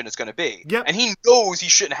reaction is going to be. Yep. And he knows he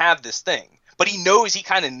shouldn't have this thing, but he knows he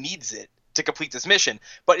kind of needs it to complete this mission.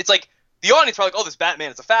 But it's like, the audience probably like, oh, this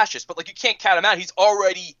Batman is a fascist, but like you can't count him out. He's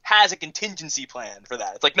already has a contingency plan for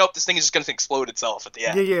that. It's like, nope, this thing is just going to explode itself at the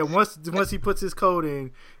end. Yeah. Once he puts his code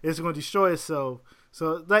in, it's going to destroy itself.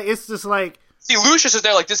 So like it's just like, see, Lucius is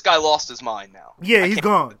there like, this guy lost his mind now. Yeah, he's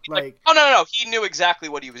gone. Like, oh no, he knew exactly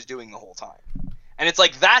what he was doing the whole time. And it's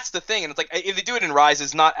like, that's the thing. And it's like, if they do it in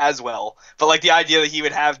Rises, not as well, but like the idea that he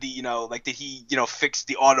would have the, like that he, fix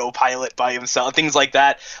the autopilot by himself, things like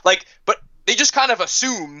that. Like, but they just kind of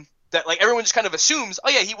assume that, like, everyone just kind of assumes, oh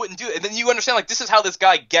yeah, he wouldn't do it. And then you understand, like, this is how this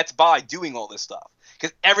guy gets by doing all this stuff.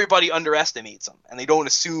 Because everybody underestimates him, and they don't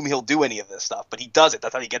assume he'll do any of this stuff. But he does it.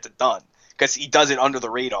 That's how he gets it done. Because he does it under the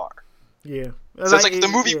radar. Yeah. So it's like if the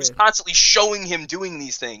movie was constantly showing him doing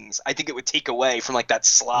these things, I think it would take away from, like, that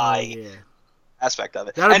sly aspect of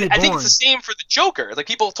it. And I think it's the same for the Joker. Like,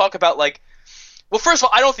 people talk about, like, well, first of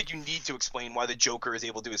all, I don't think you need to explain why the Joker is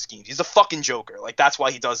able to do his schemes. He's a fucking Joker. Like, that's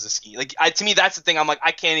why he does the scheme. Like, to me, that's the thing. I'm like,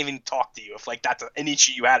 I can't even talk to you if, like, that's an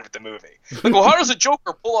issue you had with the movie. Like, well, how does a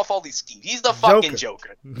Joker pull off all these schemes? He's the fucking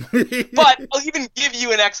Joker. But I'll even give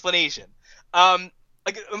you an explanation. Like,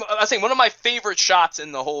 I was saying, one of my favorite shots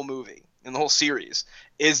in the whole movie, in the whole series,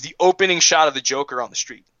 is the opening shot of the Joker on the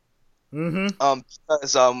street. Mm-hmm.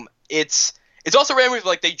 Because it's also rare movie.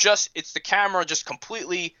 Like, it's the camera just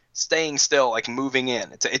completely staying still, like moving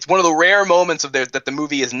in. It's one of the rare moments of that the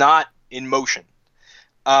movie is not in motion.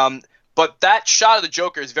 But that shot of the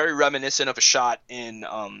Joker is very reminiscent of a shot in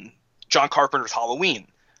John Carpenter's Halloween,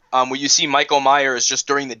 where you see Michael Myers just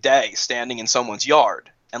during the day standing in someone's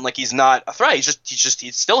yard, and like he's not a threat.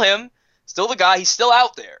 He's still him, still the guy. He's still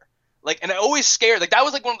out there. Like, and I always scared. Like, that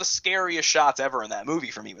was like one of the scariest shots ever in that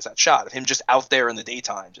movie for me, was that shot of him just out there in the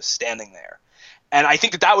daytime, just standing there. And I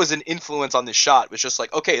think that was an influence on this shot. It was just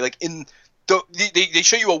like, okay, like they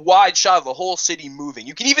show you a wide shot of the whole city moving.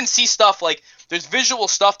 You can even see stuff like, there's visual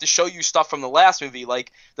stuff to show you stuff from the last movie,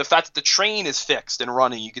 like the fact that the train is fixed and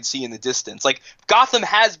running, you can see in the distance. Like, Gotham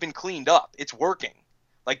has been cleaned up. It's working.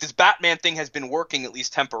 Like, this Batman thing has been working, at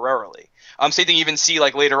least temporarily. Same thing you even see,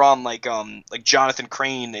 like, later on, like Jonathan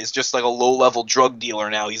Crane is just like a low-level drug dealer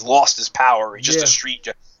now. He's lost his power. He's just a street.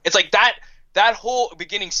 It's like that whole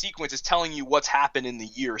beginning sequence is telling you what's happened in the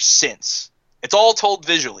year since. It's all told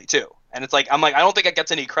visually, too. And it's like, I'm like, I don't think it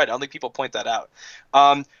gets any credit. I don't think people point that out.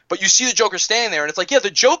 But you see the Joker standing there, and it's like, yeah,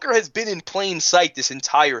 the Joker has been in plain sight this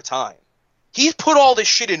entire time. He's put all this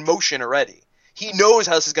shit in motion already. He knows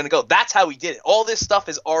how this is going to go. That's how he did it. All this stuff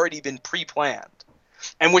has already been pre-planned.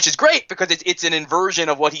 And which is great because it's an inversion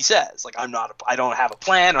of what he says. Like, I don't have a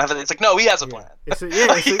plan. It's like, no, he has a plan. He hasn't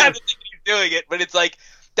think he's doing it, but it's like,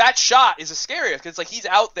 that shot is a scary because it's like he's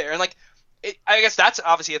out there. And like, I guess that's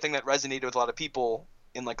obviously a thing that resonated with a lot of people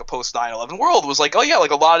in like a post 9/11 world was like, oh yeah,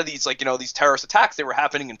 like a lot of these, like, you know, these terrorist attacks, they were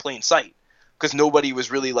happening in plain sight because nobody was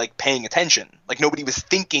really like paying attention. Like nobody was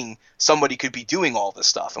thinking somebody could be doing all this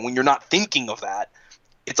stuff. And when you're not thinking of that,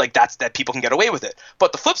 it's like that people can get away with it.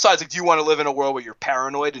 But the flip side is like, do you want to live in a world where you're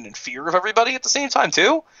paranoid and in fear of everybody at the same time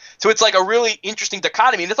too? So it's like a really interesting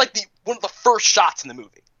dichotomy, and it's like one of the first shots in the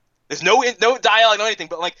movie. There's no dialogue, no anything,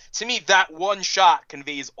 but like to me, that one shot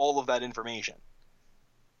conveys all of that information.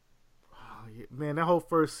 Oh, yeah. Man, that whole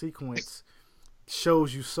first sequence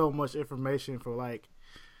shows you so much information for like,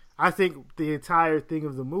 I think the entire thing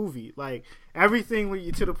of the movie, like everything when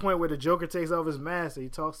you to the point where the Joker takes off his mask and he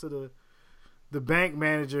talks to the bank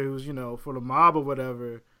manager who's, you know, for the mob or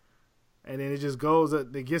whatever, and then it just goes,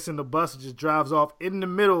 it gets in the bus and just drives off in the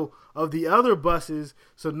middle of the other buses,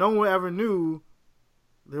 so no one ever knew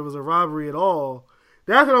there was a robbery at all.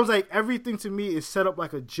 That's what I was like, everything to me is set up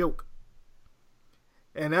like a joke.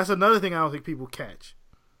 And that's another thing I don't think people catch.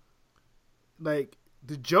 Like,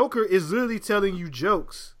 the Joker is literally telling you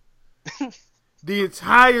jokes the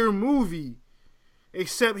entire movie,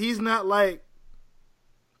 except he's not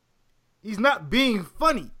being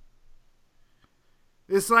funny.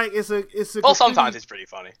 It's like it's a well, sometimes it's pretty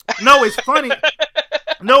funny. No, it's funny.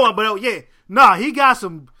 No, but he got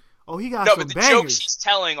some. Oh, he got some but the bangers. jokes he's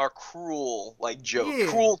telling are cruel, like jokes,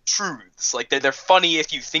 cruel truths. Like they're funny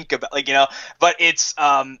if you think about, like, you know. But it's but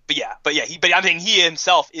I mean, he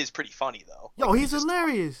himself is pretty funny though. Yo, he's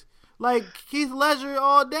hilarious. Like Heath Ledger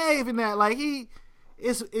all day, even that. Like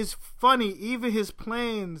it's funny. Even his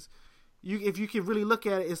plans. If you can really look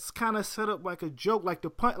at it, it's kind of set up like a joke. Like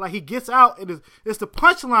like he gets out and it's the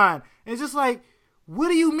punchline. And it's just like, what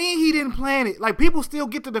do you mean he didn't plan it? Like people still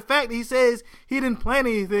get to the fact that he says he didn't plan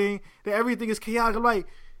anything, that everything is chaotic. I'm like,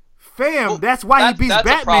 fam, that's why he beats Batman.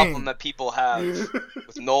 That's a problem that people have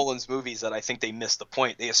with Nolan's movies, that I think they miss the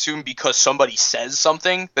point. They assume because somebody says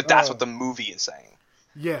something that that's what the movie is saying.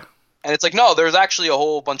 Yeah. And it's like, no, there's actually a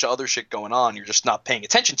whole bunch of other shit going on. You're just not paying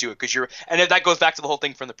attention to it and that goes back to the whole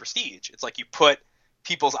thing from The Prestige. It's like you put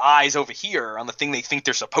people's eyes over here on the thing they think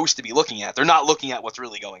they're supposed to be looking at. They're not looking at what's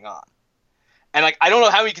really going on. And like, I don't know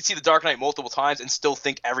how you can see The Dark Knight multiple times and still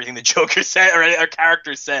think everything the Joker said or our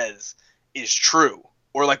character says is true,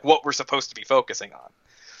 or like what we're supposed to be focusing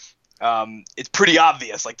on. It's pretty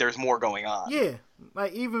obvious. Like there's more going on. Yeah.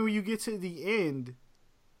 Like even when you get to the end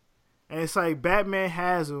and it's like Batman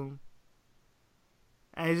has him.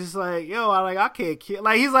 And he's just like, yo, I can't kill.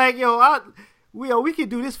 Like he's like, we can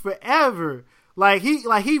do this forever. Like he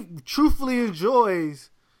truthfully enjoys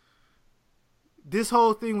this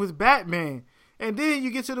whole thing with Batman. And then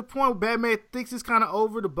you get to the point where Batman thinks it's kind of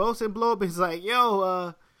over, the boats and blow up. And he's like,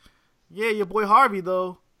 yo, yeah, your boy Harvey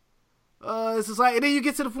though. It's just like, and then you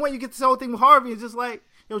get to the point, you get this whole thing with Harvey. It's just like,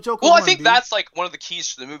 yo, Joker. Well, I think that's like one of the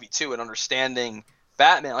keys to the movie too, and understanding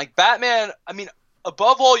Batman. Like Batman, I mean,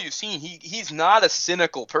 above all you've seen, he's not a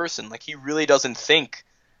cynical person. Like he really doesn't think,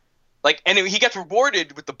 like, and he gets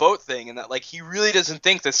rewarded with the boat thing, and that like he really doesn't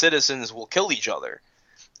think the citizens will kill each other.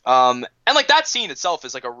 And like that scene itself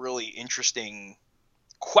is like a really interesting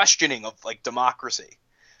questioning of like democracy,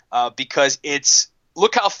 because it's,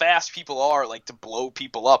 look how fast people are like to blow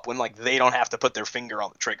people up when like they don't have to put their finger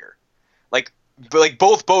on the trigger. Like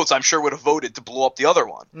both boats I'm sure would have voted to blow up the other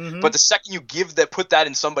one. Mm-hmm. But the second you put that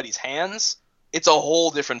in somebody's hands, it's a whole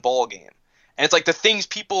different ball game. And it's like the things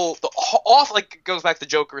people, like it goes back to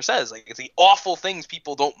Joker says, like it's the awful things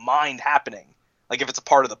people don't mind happening. Like if it's a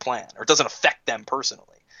part of the plan or it doesn't affect them personally.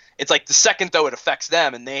 It's like the second though it affects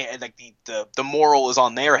them and like the moral is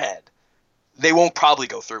on their head, they won't probably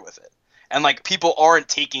go through with it. And like people aren't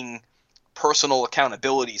taking personal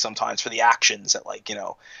accountability sometimes for the actions that, like, you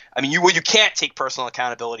know, I mean, you can't take personal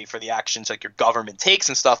accountability for the actions like your government takes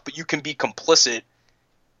and stuff, but you can be complicit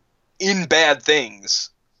in bad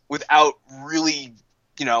things without really,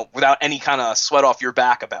 you know, without any kind of sweat off your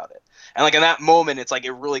back about it. And like in that moment, it's like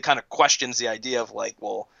it really kind of questions the idea of like,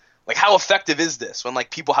 well, like how effective is this when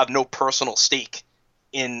like people have no personal stake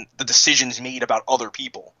in the decisions made about other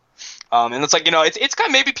people? And it's like, you know, it's kind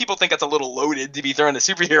of, maybe people think that's a little loaded to be thrown in a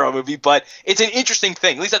superhero movie, but it's an interesting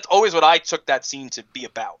thing. At least that's always what I took that scene to be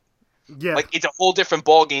about. Yeah. Like it's a whole different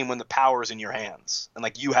ball game when the power's in your hands and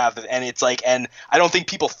like you have it, and it's like, and I don't think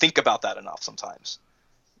people think about that enough sometimes.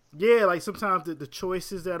 Yeah, like sometimes the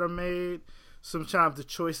choices that are made, sometimes the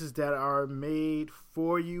choices that are made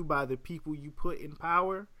for you by the people you put in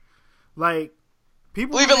power, like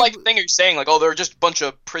people. Well, even like the thing you're saying, like, oh, there are just a bunch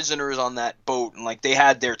of prisoners on that boat, and like they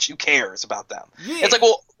had their, who cares about them? Yeah. It's like,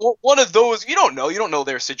 well, one of those, you don't know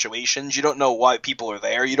their situations, you don't know why people are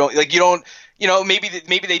there, you don't, maybe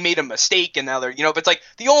they made a mistake and now they're, but it's like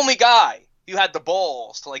the only guy who had the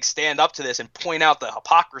balls to like stand up to this and point out the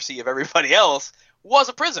hypocrisy of everybody else was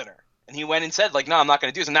a prisoner, and he went and said like, no, I'm not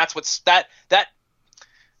going to do this, and that's what's that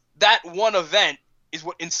one event is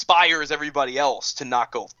what inspires everybody else to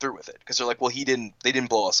not go through with it, because they're like, well, they didn't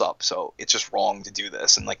blow us up, so it's just wrong to do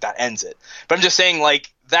this, and like that ends it. But I'm just saying,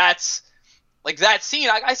 like, that's like that scene.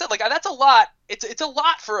 I said, like, that's a lot. It's a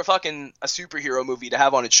lot for a superhero movie to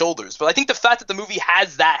have on its shoulders. But I think the fact that the movie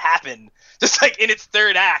has that happen, just like in its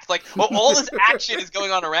third act, like all this action is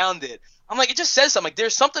going on around it. I'm like, it just says something. Like,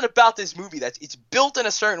 there's something about this movie it's built in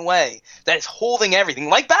a certain way that is holding everything,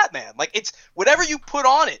 like Batman. Like, it's whatever you put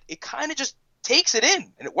on it, it kind of just takes it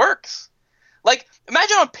in, and it works. Like,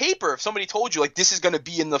 imagine on paper if somebody told you, like, this is going to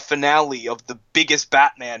be in the finale of the biggest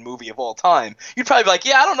Batman movie of all time. You'd probably be like,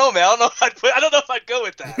 yeah, I don't know, man. I don't know if I'd go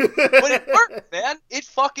with that. But it works, man. It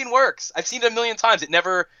fucking works. I've seen it a million times. It's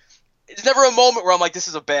never a moment where I'm like, this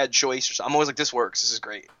is a bad choice or something. I'm always like, this works. This is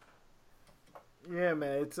great. Yeah,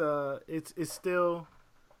 man. It's still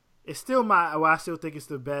I still think it's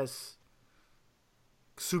the best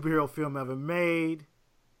superhero film ever made.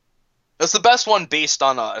 It's the best one based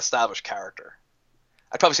on an established character.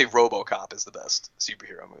 I'd probably say RoboCop is the best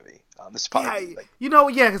superhero movie. This is probably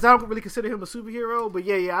because I don't really consider him a superhero, but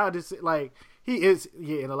I just like he is.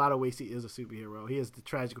 Yeah, in a lot of ways, he is a superhero. He is the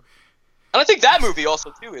tragic. And I think that movie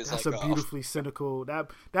also too is that's like a beautifully cynical.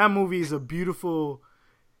 That movie is a beautiful.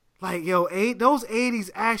 Like, those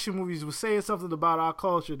 80s action movies were saying something about our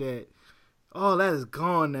culture that, that is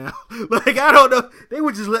gone now. Like, I don't know. They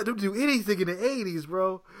would just let them do anything in the 80s,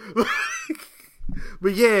 bro.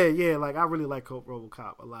 But yeah, like, I really like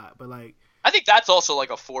RoboCop a lot. But, like, I think that's also,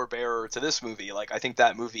 like, a forebearer to this movie. Like, I think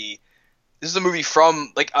this is a movie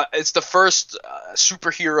from, like, it's the first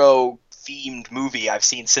superhero-themed movie I've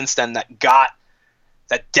seen since then that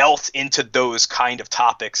dealt into those kind of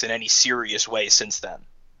topics in any serious way since then.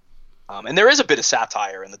 And there is a bit of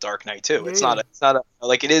satire in The Dark Knight too. It's not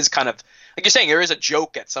like, it is kind of like you're saying, there is a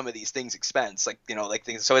joke at some of these things' expense, like, like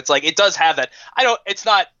things. So it's like, it does have that.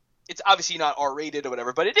 It's obviously not R-rated or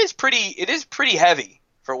whatever, but it is pretty heavy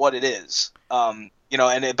for what it is. But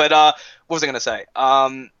what was I going to say?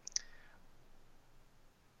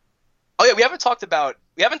 We haven't talked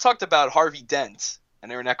about Harvey Dent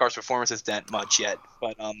and Aaron Eckhart's performance as Dent much yet,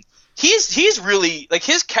 but he's really, like,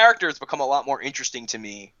 his character has become a lot more interesting to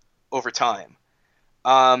me over time,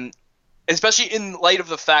 especially in light of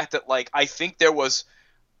the fact that, like, I think there was,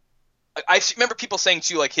 I remember people saying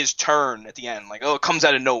too, like, his turn at the end, like, oh, it comes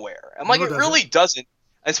out of nowhere. I'm like, it really doesn't.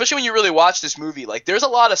 Especially when you really watch this movie, like, there's a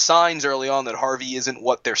lot of signs early on that Harvey isn't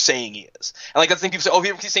what they're saying he is. And, like, that's the thing, people say, oh,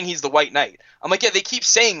 people keep saying he's the White Knight. I'm like, yeah, they keep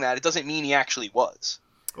saying that. It doesn't mean he actually was.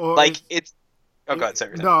 Or like, it's oh, go ahead, say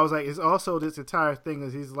no, I was like, it's also this entire thing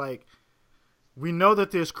is he's like, we know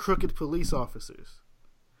that there's crooked police officers.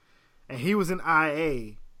 And he was an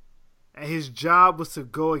IA, and his job was to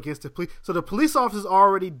go against the police. So the police officers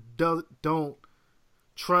already don't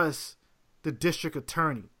trust the district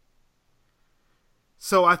attorney.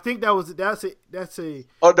 So I think that's a.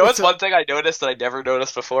 Oh no! It's one thing I noticed that I never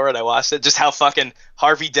noticed before, and I watched it. Just how fucking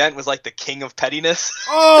Harvey Dent was like the king of pettiness.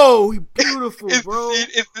 Oh, beautiful, bro!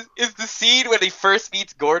 Is the scene when he first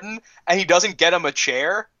meets Gordon and he doesn't get him a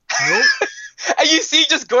chair? Nope. And you see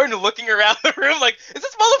just Gordon looking around the room like, is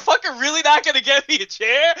this motherfucker really not going to get me a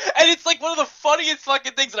chair? And it's like one of the funniest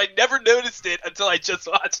fucking things, and I never noticed it until I just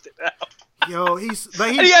watched it now. Yo, he's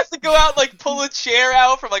like, and he has to go out and, like, pull a chair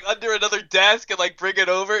out from, like, under another desk and, like, bring it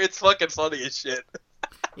over. It's fucking funny as shit.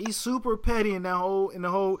 He's super petty in the whole,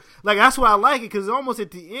 like, that's why I like it, because almost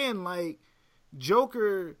at the end, like,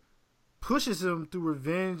 Joker pushes him through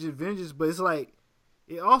revenge and vengeance, but it's like,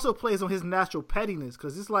 it also plays on his natural pettiness,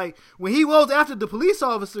 because it's like, when he goes after the police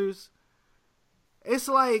officers, it's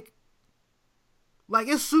like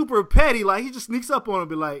it's super petty. Like, he just sneaks up on him and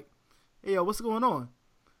be like, hey, yo, what's going on?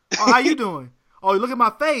 Oh, how you doing? Oh, you look at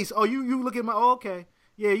my face. Oh, you look at my, oh, okay.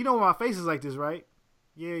 Yeah, you know my face is like this, right?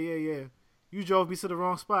 Yeah. You drove me to the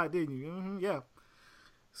wrong spot, didn't you? Mm-hmm, yeah.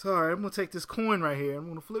 Sorry, I'm going to take this coin right here. I'm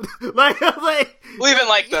going to flip it. Well, even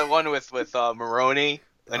like the one with Maroney.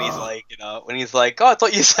 When he's like, when he's like, oh, I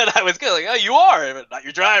thought you said I was good. Like, oh, you are, but not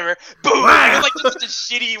your driver. Boom! It's like just such a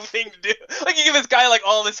shitty thing to do. Like, you give this guy like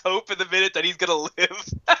all this hope in the minute that he's gonna live.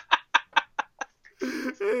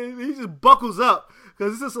 He just buckles up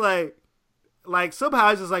because it's just like, like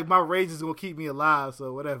somehow it's just like my rage is gonna keep me alive,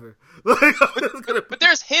 so whatever. Like, but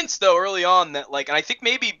there's hints though early on that like, and I think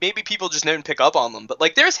maybe people just didn't pick up on them, but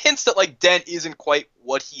like there's hints that like Dent isn't quite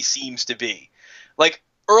what he seems to be. Like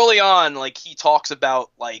early on, like he talks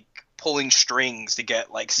about like pulling strings to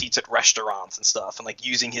get like seats at restaurants and stuff, and like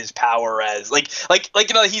using his power as like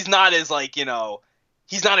he's not as like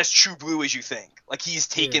he's not as true blue as you think. Like he's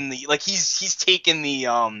taken he's taken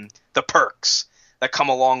the perks that come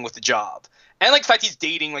along with the job. And like the fact he's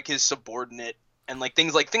dating like his subordinate and like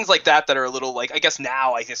things like that are a little like I guess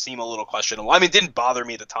now I guess seem a little questionable. I mean, it didn't bother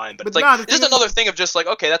me at the time, but it's like just another thing of just like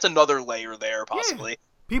okay, that's another layer there possibly. Yeah.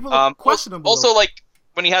 People are questionable. Also, like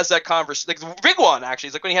when he has that conversation, like the big one actually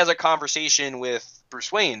is like when he has that conversation with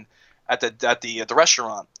Bruce Wayne at the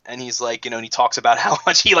restaurant, and he's like and he talks about how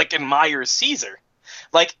much he like admires Caesar.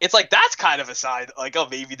 Like it's like that's kind of a sign like oh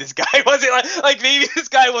maybe this guy wasn't like maybe this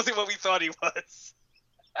guy wasn't what we thought he was.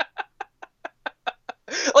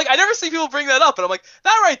 Like I never see people bring that up, and I'm like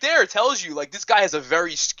that right there tells you like this guy has a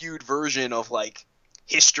very skewed version of like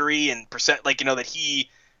history and percent like that he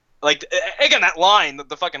like again that line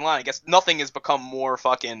the fucking line I guess nothing has become more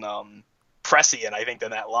fucking prescient I think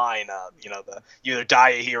than that line the you either die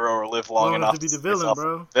a hero or live long enough to be the villain,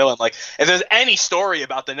 bro. Villain like if there's any story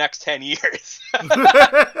about the next 10 years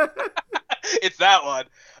it's that one.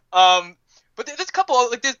 But there's a couple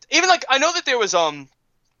of, like there's, even like I know that there was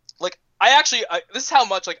like this is how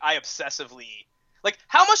much like I obsessively like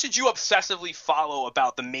how much did you obsessively follow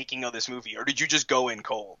about the making of this movie, or did you just go in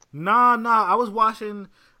cold? Nah, I was watching.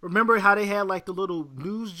 Remember how they had like the little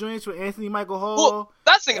news joints with Anthony Michael Hall? Well,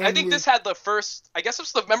 that's the thing. I think this had the first. I guess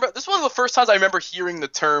this was one of the first times I remember hearing the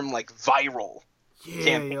term like viral. Yeah,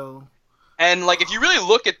 campaign. yo. And like if you really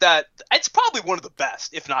look at that, it's probably one of the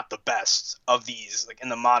best, if not the best, of these like in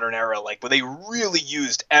the modern era. Like where they really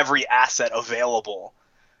used every asset available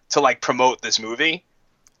to like promote this movie.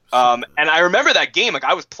 And I remember that game, like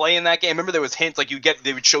I was playing that game. I remember there was hints, like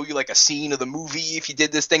they would show you like a scene of the movie if you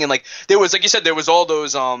did this thing, and like there was, like you said, there was all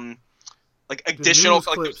those like additional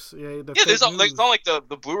like, clips. there's all, like, it's all like the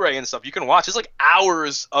Blu-ray and stuff you can watch. There's like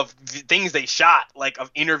hours of things they shot, like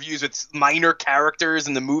of interviews with minor characters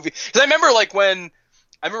in the movie. Because I remember like when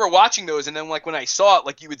I remember watching those, and then like when I saw it,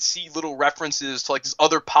 like you would see little references to like this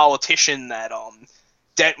other politician that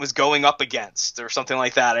Dent was going up against or something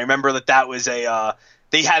like that. I remember that was a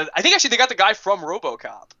they had, I think actually they got the guy from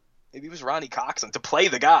RoboCop. Maybe it was Ronnie Coxon to play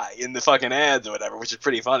the guy in the fucking ads or whatever, which is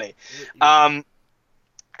pretty funny. And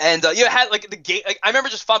it had like the game. Like, I remember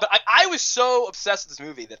just fun, but I was so obsessed with this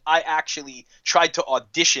movie that I actually tried to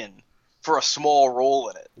audition for a small role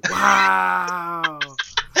in it. Wow.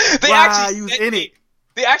 They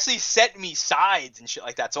actually sent me sides and shit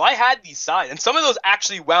like that. So I had these sides, and some of those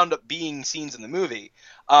actually wound up being scenes in the movie.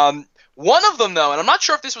 One of them, though, and I'm not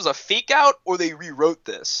sure if this was a fake out or they rewrote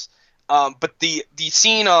this, but the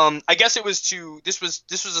scene, I guess it was this was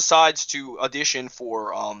the sides to audition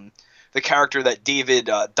for the character that David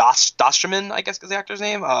Dosterman, I guess is the actor's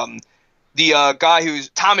name, the guy who's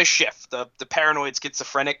Thomas Schiff, the paranoid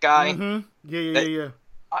schizophrenic guy. Mm-hmm. Yeah.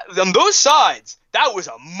 On those sides, that was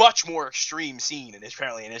a much more extreme scene, and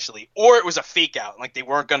apparently initially, or it was a fake out, like they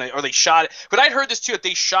weren't gonna, or they shot it. But I'd heard this too, that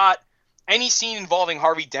they shot any scene involving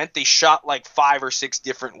Harvey Dent, they shot like 5 or 6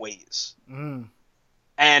 different ways. Mm.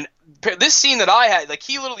 And this scene that I had, like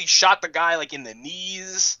he literally shot the guy like in the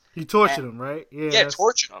knees. He tortured him, right? Yeah,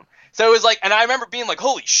 tortured him. So it was like, and I remember being like,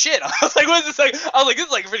 holy shit. I was like, what is this like? I was like, this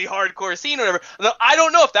is like a pretty hardcore scene or whatever. And I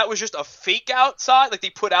don't know if that was just a fake out side, like they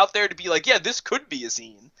put out there to be like, yeah, this could be a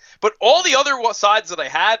scene. But all the other sides that I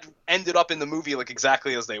had ended up in the movie like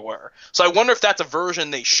exactly as they were. So I wonder if that's a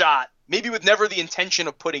version they shot, maybe with never the intention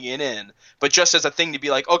of putting it in, but just as a thing to be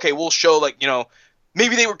like, okay, we'll show like,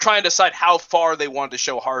 maybe they were trying to decide how far they wanted to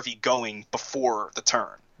show Harvey going before the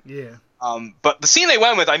turn. Yeah. But the scene they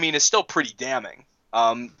went with, I mean, is still pretty damning.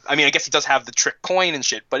 I mean, I guess he does have the trick coin and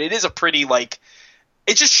shit, but it is a pretty, like,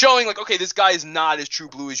 it's just showing, like, okay, this guy is not as true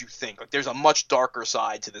blue as you think. Like, there's a much darker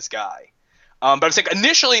side to this guy. But I was like,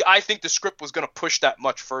 initially, I think the script was going to push that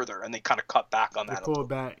much further, and they kind of cut back on that. They pulled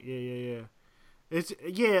back, yeah. It's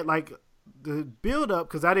like the build up,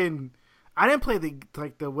 because I didn't play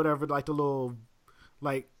the whatever, like the little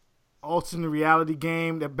like alternate reality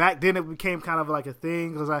game that back then it became kind of like a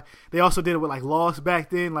thing because they also did it with like Lost back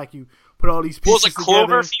then, like you put all these pieces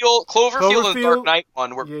together. Cloverfield and Cloverfield? Dark Knight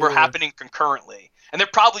one were happening concurrently, and they're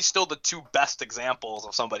probably still the 2 best examples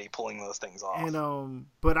of somebody pulling those things off. And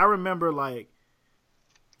but I remember like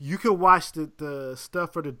you could watch the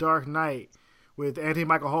stuff for the Dark Knight with Anthony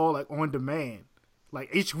Michael Hall like on demand.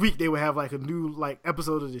 Like each week they would have like a new like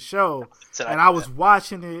episode of the show, and I was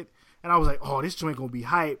watching it. and I was like, oh, this joint gonna be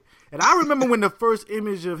hype. And I remember when the first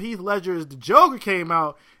image of Heath Ledger as the Joker came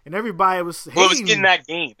out, and everybody was hating. Well, it was in that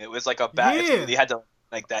game. It was like a bad. Yeah. They had to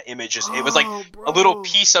like that image. It was like a little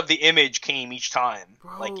piece of the image came each time.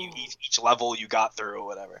 Bro. Like each level you got through or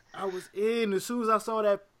whatever. I was in. As soon as I saw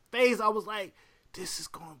that face, I was like, this is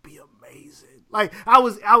gonna be amazing. Like I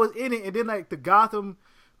was in it, and then like the Gotham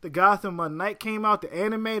Knight came out, the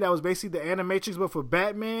anime that was basically the Animatrix, but for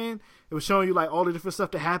Batman. It was showing you like all the different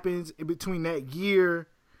stuff that happens in between that year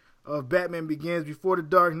of Batman Begins before the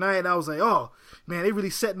Dark Knight. And I was like, oh man, they really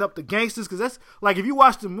setting up the gangsters, because that's like if you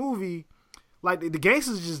watch the movie, like the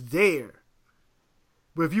gangsters are just there.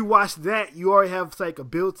 But if you watch that, you already have like a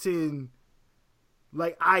built-in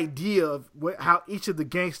like idea of how each of the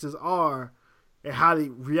gangsters are and how they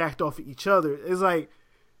react off of each other. It's like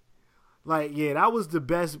yeah, that was the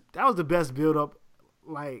best. That was the best build up.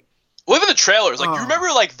 Like, well, even the trailers. Like, you remember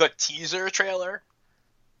like the teaser trailer?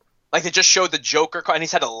 Like they just showed the Joker and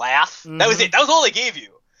he's had a laugh. Mm-hmm. That was it. That was all they gave you.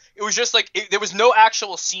 It was just like there was no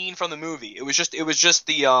actual scene from the movie. It was just the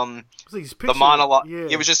monologue. Yeah.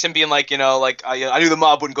 It was just him being like, you know, like I knew the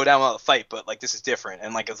mob wouldn't go down without a fight, but like this is different,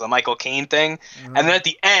 and like it's a Michael Caine thing. Mm-hmm. And then at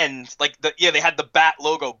the end, like they had the Bat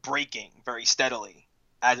logo breaking very steadily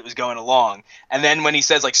as it was going along. And then when he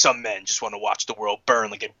says like some men just want to watch the world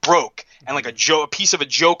burn, like it broke, and like a piece of a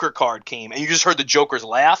Joker card came, and you just heard the Joker's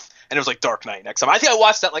laugh, and it was like Dark Knight next time. I think I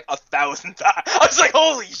watched that like 1,000 times. I was like,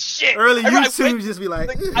 holy shit! Early YouTube just be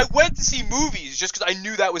like I went to see movies just because I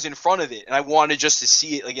knew that was in front of it, and I wanted just to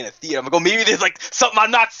see it like in a theater. I'm like, oh, maybe there's like something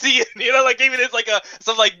I'm not seeing, you know, like maybe there's like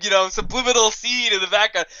some like, you know, subliminal scene in the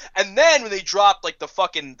background. And then when they dropped like the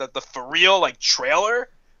fucking the for real like trailer.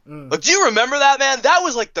 Like, do you remember that, man? That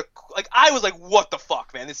was like I was like, what the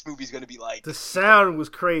fuck, man? This movie's gonna be like. The sound was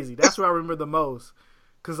crazy. That's what I remember the most,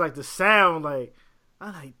 cause like the sound, like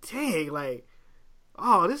I'm like, dang, like,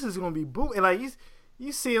 oh, this is gonna be boom. And like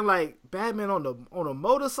you seeing like Batman on a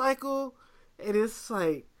motorcycle, and it's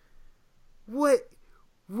like, what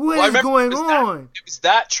is going on? It was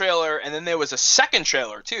that trailer, and then there was a second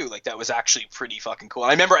trailer too. Like that was actually pretty fucking cool. And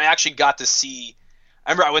I remember I actually got to see.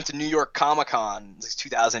 I remember I went to New York Comic Con, like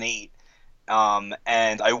 2008,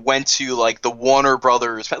 and I went to like the Warner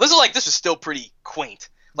Brothers. This was still pretty quaint.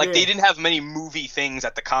 Like They didn't have many movie things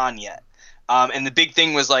at the con yet, and the big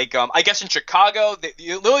thing was like I guess in Chicago they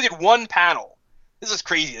only did one panel. This is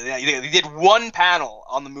crazy. They did one panel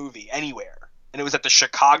on the movie anywhere, and it was at the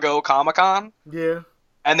Chicago Comic Con. Yeah,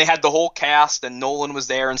 and they had the whole cast, and Nolan was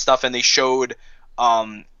there and stuff, and they showed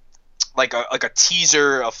like a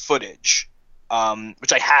teaser of footage.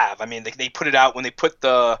 Which I have. I mean, they put it out when they put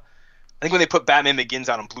when they put Batman Begins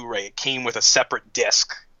out on Blu-ray, it came with a separate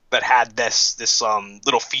disc that had this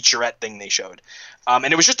little featurette thing they showed. And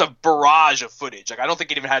it was just a barrage of footage. Like, I don't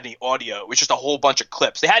think it even had any audio. It was just a whole bunch of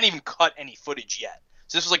clips. They hadn't even cut any footage yet.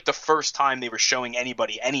 So this was like the first time they were showing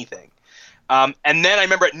anybody anything. And then I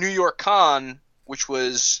remember at New York Con, that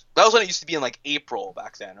was when it used to be in like April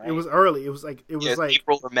back then, right? It was early. It was like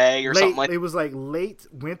April or May or something like that. It was like late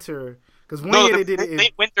winter. Because they did it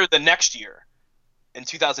late winter the next year. In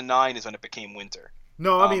 2009 is when it became winter.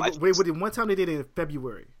 No, I mean, one time they did it in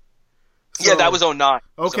February. So, yeah, that was 09.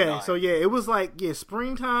 Okay, 09. So yeah, it was like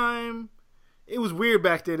springtime. It was weird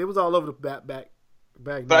back then. It was all over the back.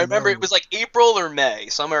 But I remember it was like April or May,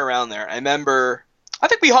 somewhere around there. I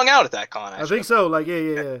think we hung out at that con. Actually. I think so. Like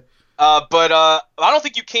yeah. But I don't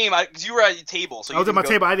think you came because you were at your table. So I was at my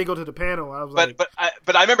table. I didn't go to the panel. I was but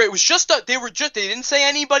I remember it was just they didn't say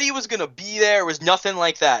anybody was gonna be there. It was nothing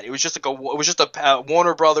like that. It was just a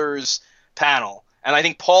Warner Brothers panel, and I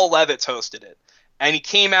think Paul Levitz hosted it. And he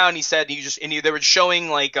came out and he said they were showing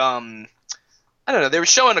like I don't know, they were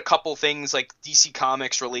showing a couple things like DC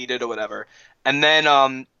Comics related or whatever. And then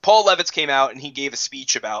Paul Levitz came out and he gave a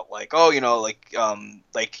speech about like, oh, you know,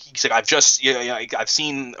 like he said, I've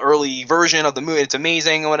seen early version of the movie, it's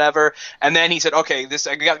amazing or whatever. And then he said, okay,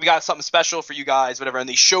 we got something special for you guys, whatever. And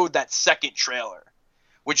they showed that second trailer,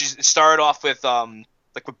 which started off with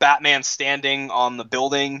with Batman standing on the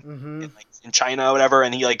building in China or whatever,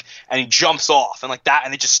 and he jumps off and like that,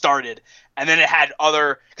 and it just started. And then it had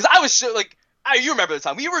because I was so like. You remember the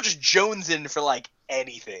time we were just jonesing for like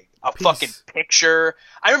anything, fucking picture.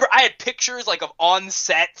 I remember I had pictures like of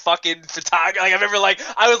on-set fucking photography. Like I remember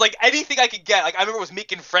I was like anything I could get. Like I remember I was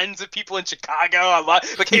making friends with people in Chicago.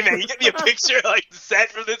 Like, hey man, you get me a picture like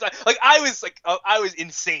set from this. Like I was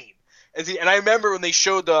insane. And I remember when they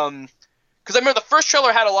showed because I remember the first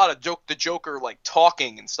trailer had a lot of the Joker like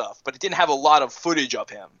talking and stuff, but it didn't have a lot of footage of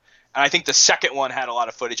him. And I think the second one had a lot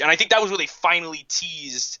of footage, and I think that was where they finally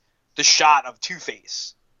teased the shot of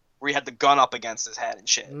Two-Face where he had the gun up against his head and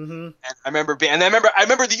shit. Mm-hmm. And I remember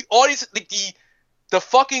the audience, like the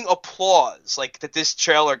fucking applause, like that this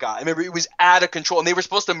trailer got. I remember it was out of control, and they were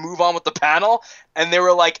supposed to move on with the panel, and they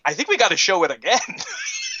were like, I think we got to show it again.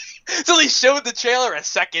 So they showed the trailer a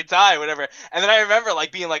second time, whatever. And then I remember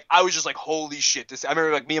like being like, I was just like, holy shit. I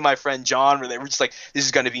remember like me and my friend John were just like, this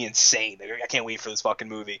is going to be insane. Like, I can't wait for this fucking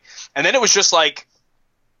movie. And then it was just like,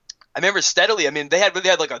 I remember steadily, I mean, they had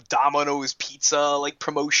like a Domino's pizza like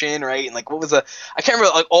promotion, right? And like, what was I can't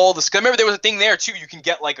remember like all this. I remember there was a thing there too. You can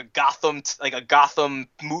get like a Gotham like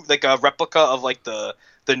a replica of like the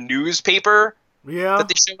newspaper that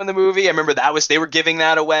they show in the movie. I remember they were giving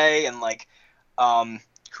that away, and like, I'm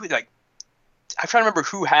trying to remember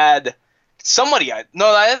who had somebody. I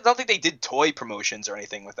don't think they did toy promotions or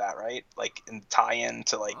anything with that, right? Like in tie-in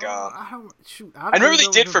to like. I remember they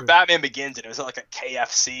did for Batman Begins, and it was like a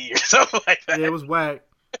KFC or something like that. Yeah, it was whack.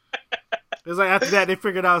 It was like after that they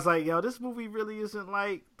figured out, I was like, yo, this movie really isn't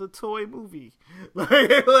like the toy movie.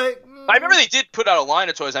 I remember they did put out a line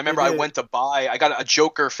of toys. I remember I went to buy. I got a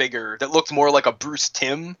Joker figure that looked more like a Bruce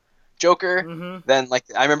Timm Joker. Mm-hmm. Then like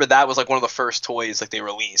I remember that was like one of the first toys like they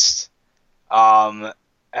released. But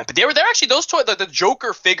they're actually those toys. The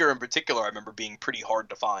Joker figure in particular, I remember being pretty hard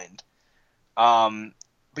to find.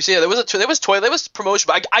 But yeah, there was promotion.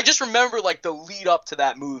 But I just remember like the lead up to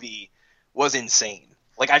that movie was insane.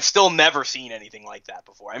 Like I've still never seen anything like that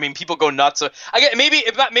before. I mean, people go nuts.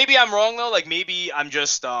 Maybe I'm wrong though. Like maybe I'm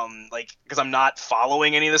just like because I'm not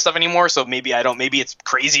following any of this stuff anymore. So maybe I don't. Maybe it's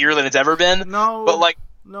crazier than it's ever been. No, but like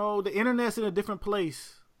no, the internet's in a different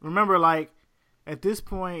place. Remember, like at this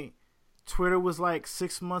point, Twitter was like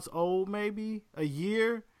 6 months old, maybe a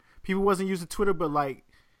year. People wasn't using Twitter, but like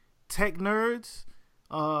tech nerds.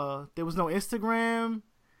 There was no Instagram.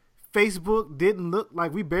 Facebook didn't look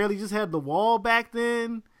like we barely just had the wall back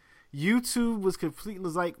then. YouTube was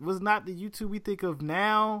was not the YouTube we think of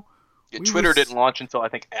now. Yeah, Twitter didn't launch until I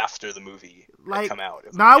think after the movie had come out.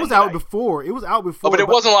 No, it was out before. It was out before. Oh, but it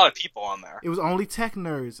wasn't a lot of people on there. It was only tech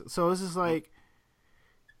nerds. So it's just like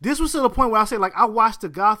this was to the point where I say like I watched the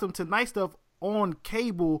Gotham Tonight stuff on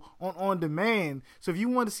cable on demand. So if you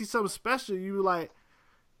wanted to see something special, you were like,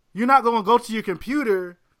 you're not gonna go to your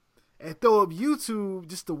computer and throw up YouTube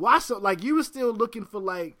just to watch something. Like you were still looking for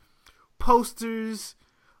like posters,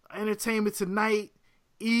 Entertainment Tonight,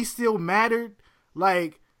 E still mattered.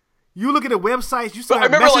 Like you look at the websites, you still have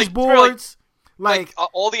message boards. Like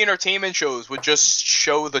all the entertainment shows would just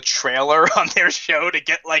show the trailer on their show to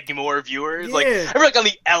get like more viewers. Yeah. Like I remember like on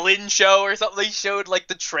the Ellen show or something, they showed like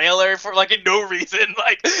the trailer for like no reason.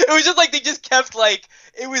 Like it was just like they just kept like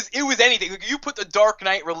it was anything. Like you put the Dark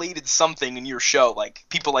Knight related something in your show, like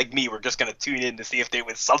people like me were just gonna tune in to see if there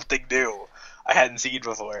was something new I hadn't seen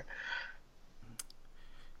before.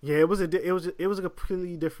 Yeah, it was a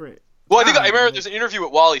completely different. Well, I remember there's an interview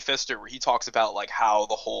with Wally Pfister where he talks about like how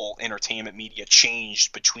the whole entertainment media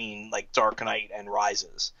changed between like Dark Knight and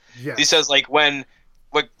Rises. Yes. He says like when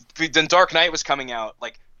Dark Knight was coming out,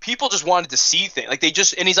 like people just wanted to see things. Like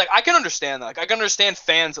and he's like, I can understand that. Like I can understand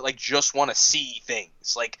fans that like just want to see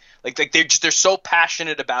things. Like they're so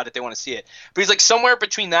passionate about it they want to see it. But he's like somewhere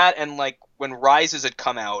between that and like when Rises had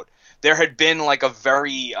come out, there had been like a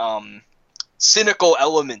very cynical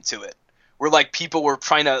element to it. Where like people were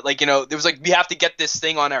trying to like there was like we have to get this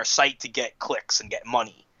thing on our site to get clicks and get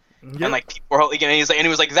money, and like people were like, and it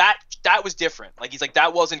was like that was different. Like he's like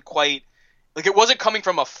that wasn't quite like it wasn't coming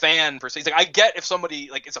from a fan per se. He's like I get if somebody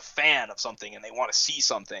like is a fan of something and they want to see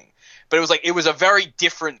something, but it was a very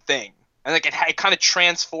different thing, and like it kind of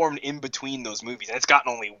transformed in between those movies, and it's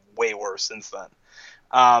gotten only way worse since then.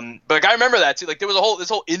 But like I remember that too. Like there was this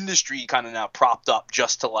whole industry kind of now propped up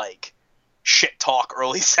just to like shit talk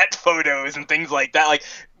early set photos and things like that. Like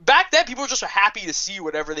back then people were just happy to see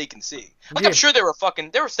whatever they can see. Like I'm sure there was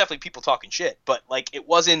definitely people talking shit, but like it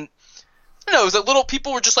wasn't I don't know, it was a little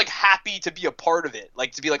people were just like happy to be a part of it.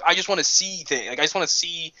 Like to be like I just want to see things. Like I just want to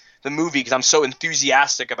see the movie because I'm so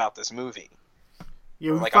enthusiastic about this movie.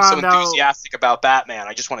 Yeah, like I'm so enthusiastic about Batman.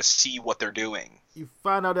 I just want to see what they're doing. You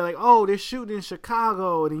find out they're like, "Oh, they're shooting in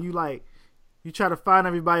Chicago." And then you try to find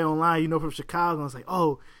everybody online, from Chicago, and it's like,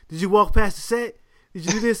 "Oh, did you walk past the set? Did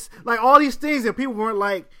you do this?" Like all these things that people weren't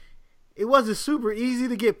like. It wasn't super easy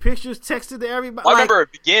to get pictures texted to everybody. Well, I remember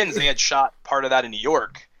it Begins. They had shot part of that in New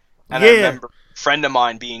York, and I remember a friend of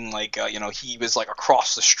mine being like, he was like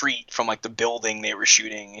across the street from like the building they were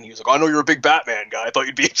shooting, and he was like, "I know you're a big Batman guy. I thought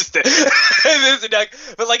you'd be interested."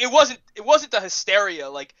 But like it wasn't the hysteria.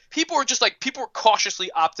 Like people were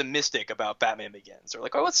cautiously optimistic about Batman Begins. They're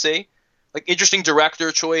like, "Oh, let's see." Like interesting director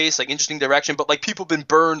choice, like interesting direction, but like people have been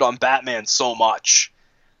burned on Batman so much.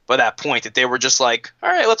 by that point that they were just like, all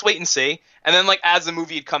right, let's wait and see. And then like as the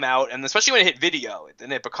movie had come out, and especially when it hit video,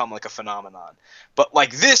 then it become like a phenomenon. But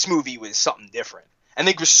like this movie was something different. And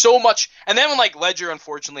there was so much. And then when like Ledger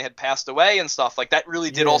unfortunately had passed away and stuff, like that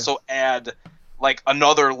really did also add like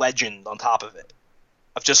another legend on top of it.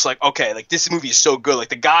 Of just like, okay, like this movie is so good. Like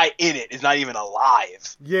the guy in it is not even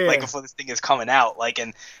alive. Yeah. Like before this thing is coming out. Like,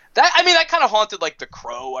 and that, I mean, that kind of haunted like The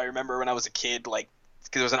Crow. I remember when I was a kid, like,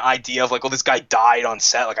 because there was an idea of like, oh, this guy died on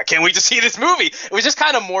set. Like, I can't wait to see this movie. It was just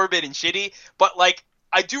kind of morbid and shitty. But like,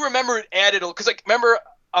 I do remember it added, because like, remember,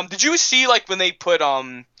 did you see like when they put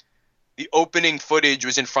the opening footage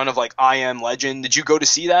was in front of like I Am Legend? Did you go to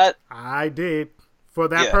see that? I did for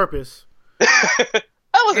that purpose. That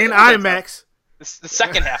was in IMAX. The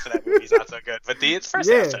second half of that movie is not so good, but the first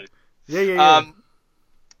half. Yeah.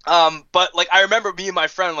 But like I remember me and my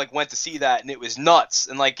friend like went to see that, and it was nuts,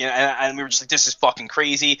 and like and we were just like, this is fucking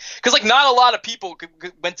crazy, because like not a lot of people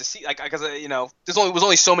went to see, like, because was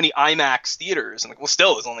only so many IMAX theaters, and like, well,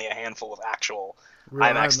 still there's only a handful of actual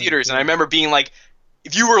IMAX theaters, and I remember being like,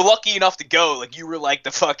 if you were lucky enough to go, like you were like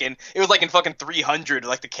it was like in fucking 300,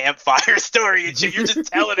 like the campfire story and shit. You're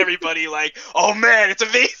just telling everybody like, oh man, it's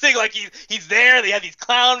amazing. Like he's there. They had these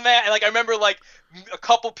clown masks. And like I remember like a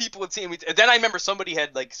couple people had seen. And then I remember somebody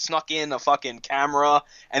had like snuck in a fucking camera,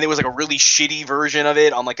 and there was like a really shitty version of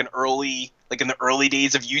it on like in the early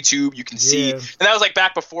days of YouTube. You can see, and that was like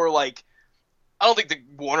back before like. I don't think the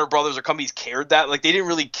Warner Brothers or companies cared that. Like, they didn't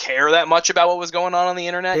really care that much about what was going on the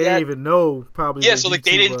internet yet. They didn't even know, probably. Yeah, so, like,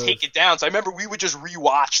 they didn't take it down. So I remember we would just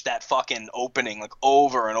rewatch that fucking opening, like,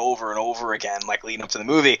 over and over and over again, like, leading up to the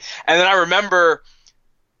movie. And then I remember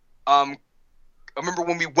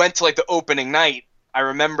when we went to, like, the opening night, I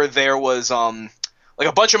remember there was, like,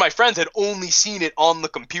 a bunch of my friends had only seen it on the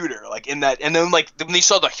computer, like, in that, and then, like, when they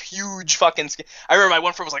saw the huge fucking, I remember my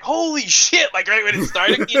one friend was like, holy shit, like, right when it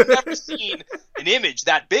started, he had never seen an image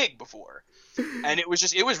that big before, and it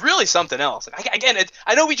was really something else. Like, again,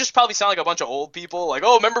 I know we just probably sound like a bunch of old people, like,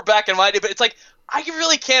 oh, remember back in my day, but it's like, I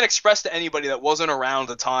really can't express to anybody that wasn't around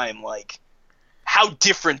the time, like, how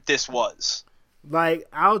different this was. Like,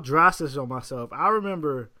 I'll drop this on myself. I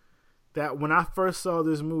remember that when I first saw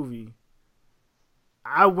this movie,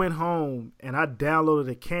 I went home and I downloaded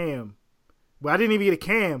a cam. Well, I didn't even get a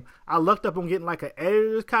cam. I looked up on getting like an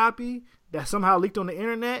editor's copy that somehow leaked on the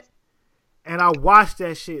internet, and I watched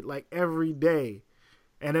that shit like every day.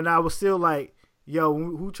 And then I was still like, yo,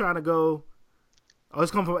 who trying to go? Oh,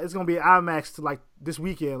 it's gonna be an IMAX to like this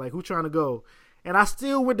weekend. Like, who trying to go? And I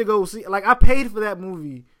still went to go see. Like, I paid for that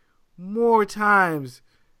movie more times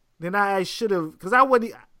than I should have, because I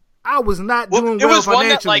was not doing well financially. One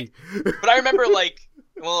that, like, but I remember like.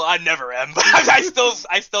 Well, I never am, but I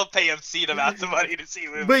still pay obscene amounts of money to see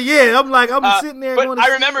movies. But yeah, I'm sitting there. But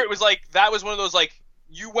I remember it was like, that was one of those, like,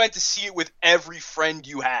 you went to see it with every friend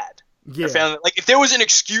you had. Yeah. Like, if there was an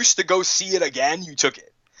excuse to go see it again, you took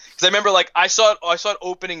it. Because I remember, like, I saw it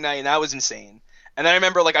opening night, and that was insane. And then I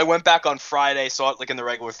remember, like, I went back on Friday, saw it, like, in the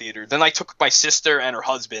regular theater. Then I took my sister and her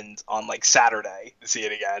husband on, like, Saturday to see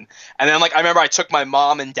it again. And then, like, I remember I took my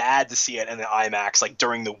mom and dad to see it in the IMAX, like,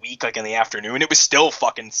 during the week, like, in the afternoon. It was still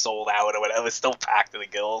fucking sold out or whatever. It was still packed to the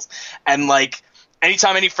gills. And, like,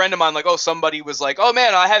 anytime any friend of mine, like, oh, somebody was like, oh,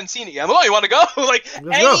 man, I haven't seen it yet. I'm like, oh, you want to go? Like,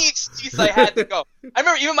 any excuse I had to go. I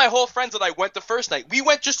remember even my whole friends that I went the first night, we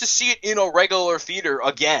went just to see it in a regular theater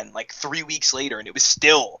again, like, 3 weeks later, and it was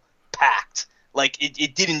still packed. Like,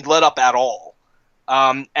 it didn't let up at all.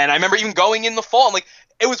 And I remember even going in the fall, and, like,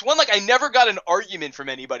 it was one, like, I never got an argument from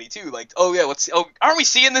anybody, too. Like, oh, yeah, aren't we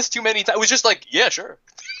seeing this too many times? It was just like, yeah, sure.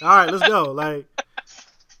 All right, let's go. Like,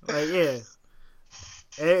 yeah.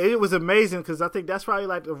 It was amazing, because I think that's probably,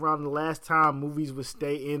 like, around the last time movies would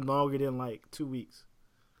stay in longer than, like, 2 weeks.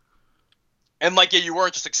 And, like, yeah, you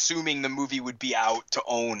weren't just assuming the movie would be out to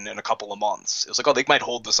own in a couple of months. It was like, oh, they might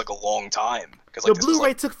hold this, like, a long time. Like, the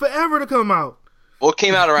Blu-ray took forever to come out. Well, it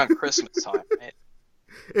came out around Christmas time, right?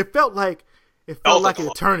 It felt like an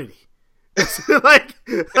eternity. Like,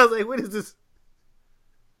 I was like, what is this?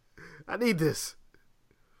 I need this.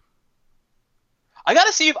 I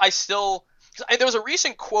gotta see if I still... there was a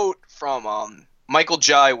recent quote from Michael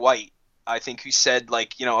Jai White, I think, who said,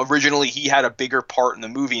 like, you know, originally he had a bigger part in the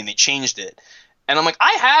movie and they changed it. And I'm like,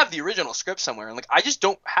 I have the original script somewhere, and, like, I just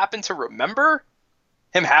don't happen to remember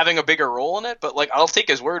him having a bigger role in it, but, like, I'll take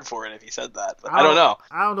his word for it if he said that. But I don't know.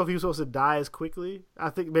 I don't know if he was supposed to die as quickly. I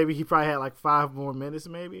think maybe he probably had, like, 5 more minutes,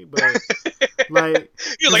 maybe. But, like,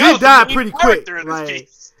 he died pretty quick.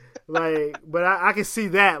 Like, but I can see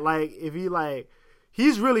that. Like, if he, like,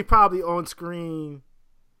 he's really probably on screen,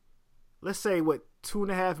 let's say,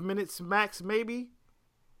 2.5 minutes max, maybe.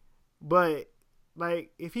 But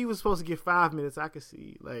like if he was supposed to get 5 minutes, I could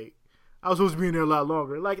see like I was supposed to be in there a lot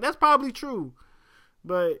longer. Like that's probably true,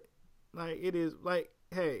 but like it is like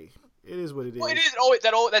hey, it is what it is. Well, it is always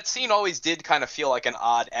that scene always did kind of feel like an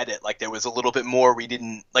odd edit. Like there was a little bit more we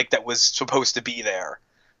didn't like that was supposed to be there,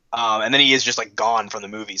 and then he is just like gone from the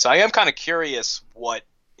movie. So I am kind of curious what.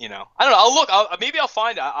 I don't know. I'll look. Maybe I'll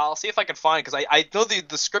find it. I'll see if I can find it because I know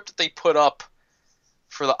the script that they put up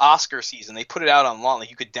for the Oscar season. They put it out online. Like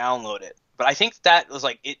you could download it, but I think that was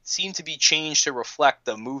like it seemed to be changed to reflect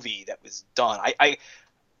the movie that was done.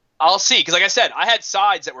 I'll see because like I said, I had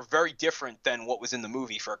sides that were very different than what was in the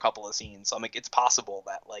movie for a couple of scenes. So I'm like, it's possible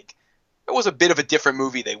that like it was a bit of a different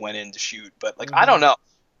movie they went in to shoot, but like I don't know.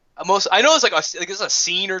 I know it's there's a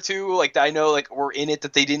scene or two like that I know like were in it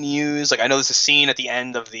that they didn't use. Like I know there's a scene at the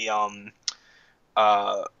end of the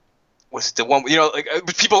was it the one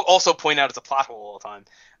like people also point out it's a plot hole all the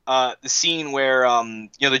time. The scene where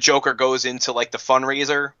the Joker goes into like the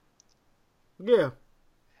fundraiser. Yeah.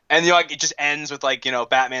 And like it just ends with like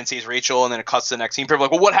Batman saves Rachel and then it cuts to the next scene. People are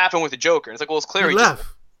like, well, what happened with the Joker? And it's like, well, it's clear he left.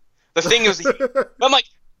 The thing is, I'm like,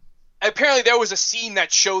 apparently there was a scene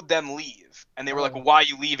that showed them leave. And they were like, well, why are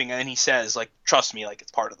you leaving? And then he says, like, trust me, like,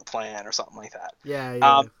 it's part of the plan or something like that.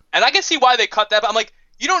 Yeah. And I can see why they cut that, but I'm like,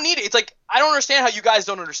 you don't need it. It's like, I don't understand how you guys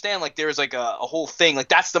don't understand, like, there's, like, a whole thing. Like,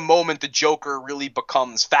 that's the moment the Joker really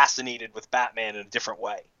becomes fascinated with Batman in a different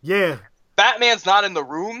way. Yeah. Batman's not in the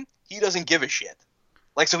room. He doesn't give a shit.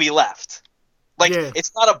 Like, so he left. Like,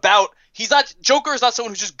 It's not about – Joker is not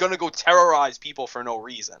someone who's just going to go terrorize people for no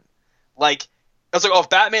reason. Like – I was like, oh, if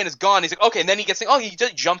Batman is gone, he's like, okay, and then he gets like, oh, he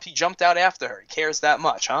jumped out after her. He cares that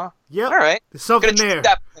much, huh? Yeah. All right. There's something there.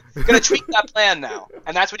 Gonna tweak that plan now.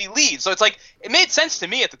 And that's what he leaves. So it's like, it made sense to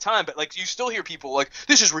me at the time, but like, you still hear people like,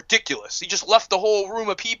 this is ridiculous. He just left the whole room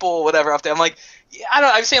of people, whatever, after. I'm like, yeah, I don't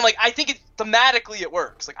know. I'm saying like, I think thematically it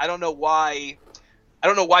works. Like, I don't know why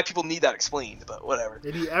people need that explained, but whatever.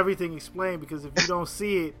 They need everything explained because if you don't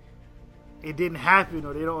see it, it didn't happen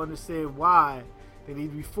or they don't understand why. They need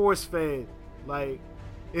to be force fed. Like,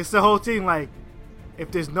 it's the whole thing, like,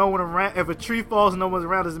 if there's no one around, if a tree falls and no one's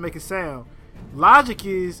around, does it make a sound? Logic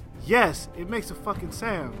is, yes, it makes a fucking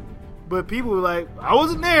sound. But people are like, I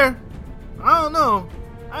wasn't there. I don't know.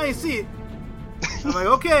 I ain't see it. I'm like,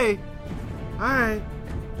 okay. Alright.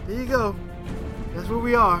 There you go. That's where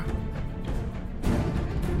we are.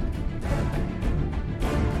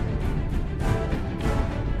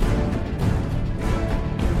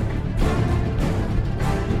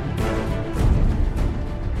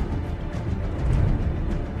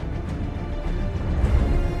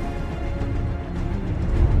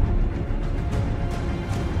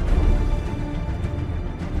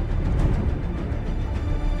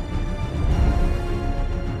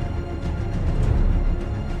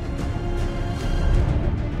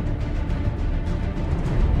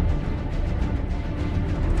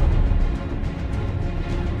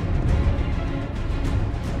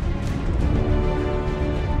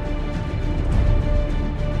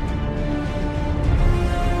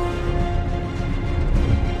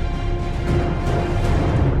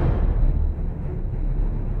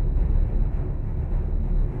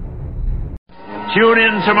 Tune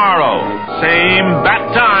in tomorrow, same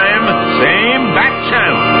bat time,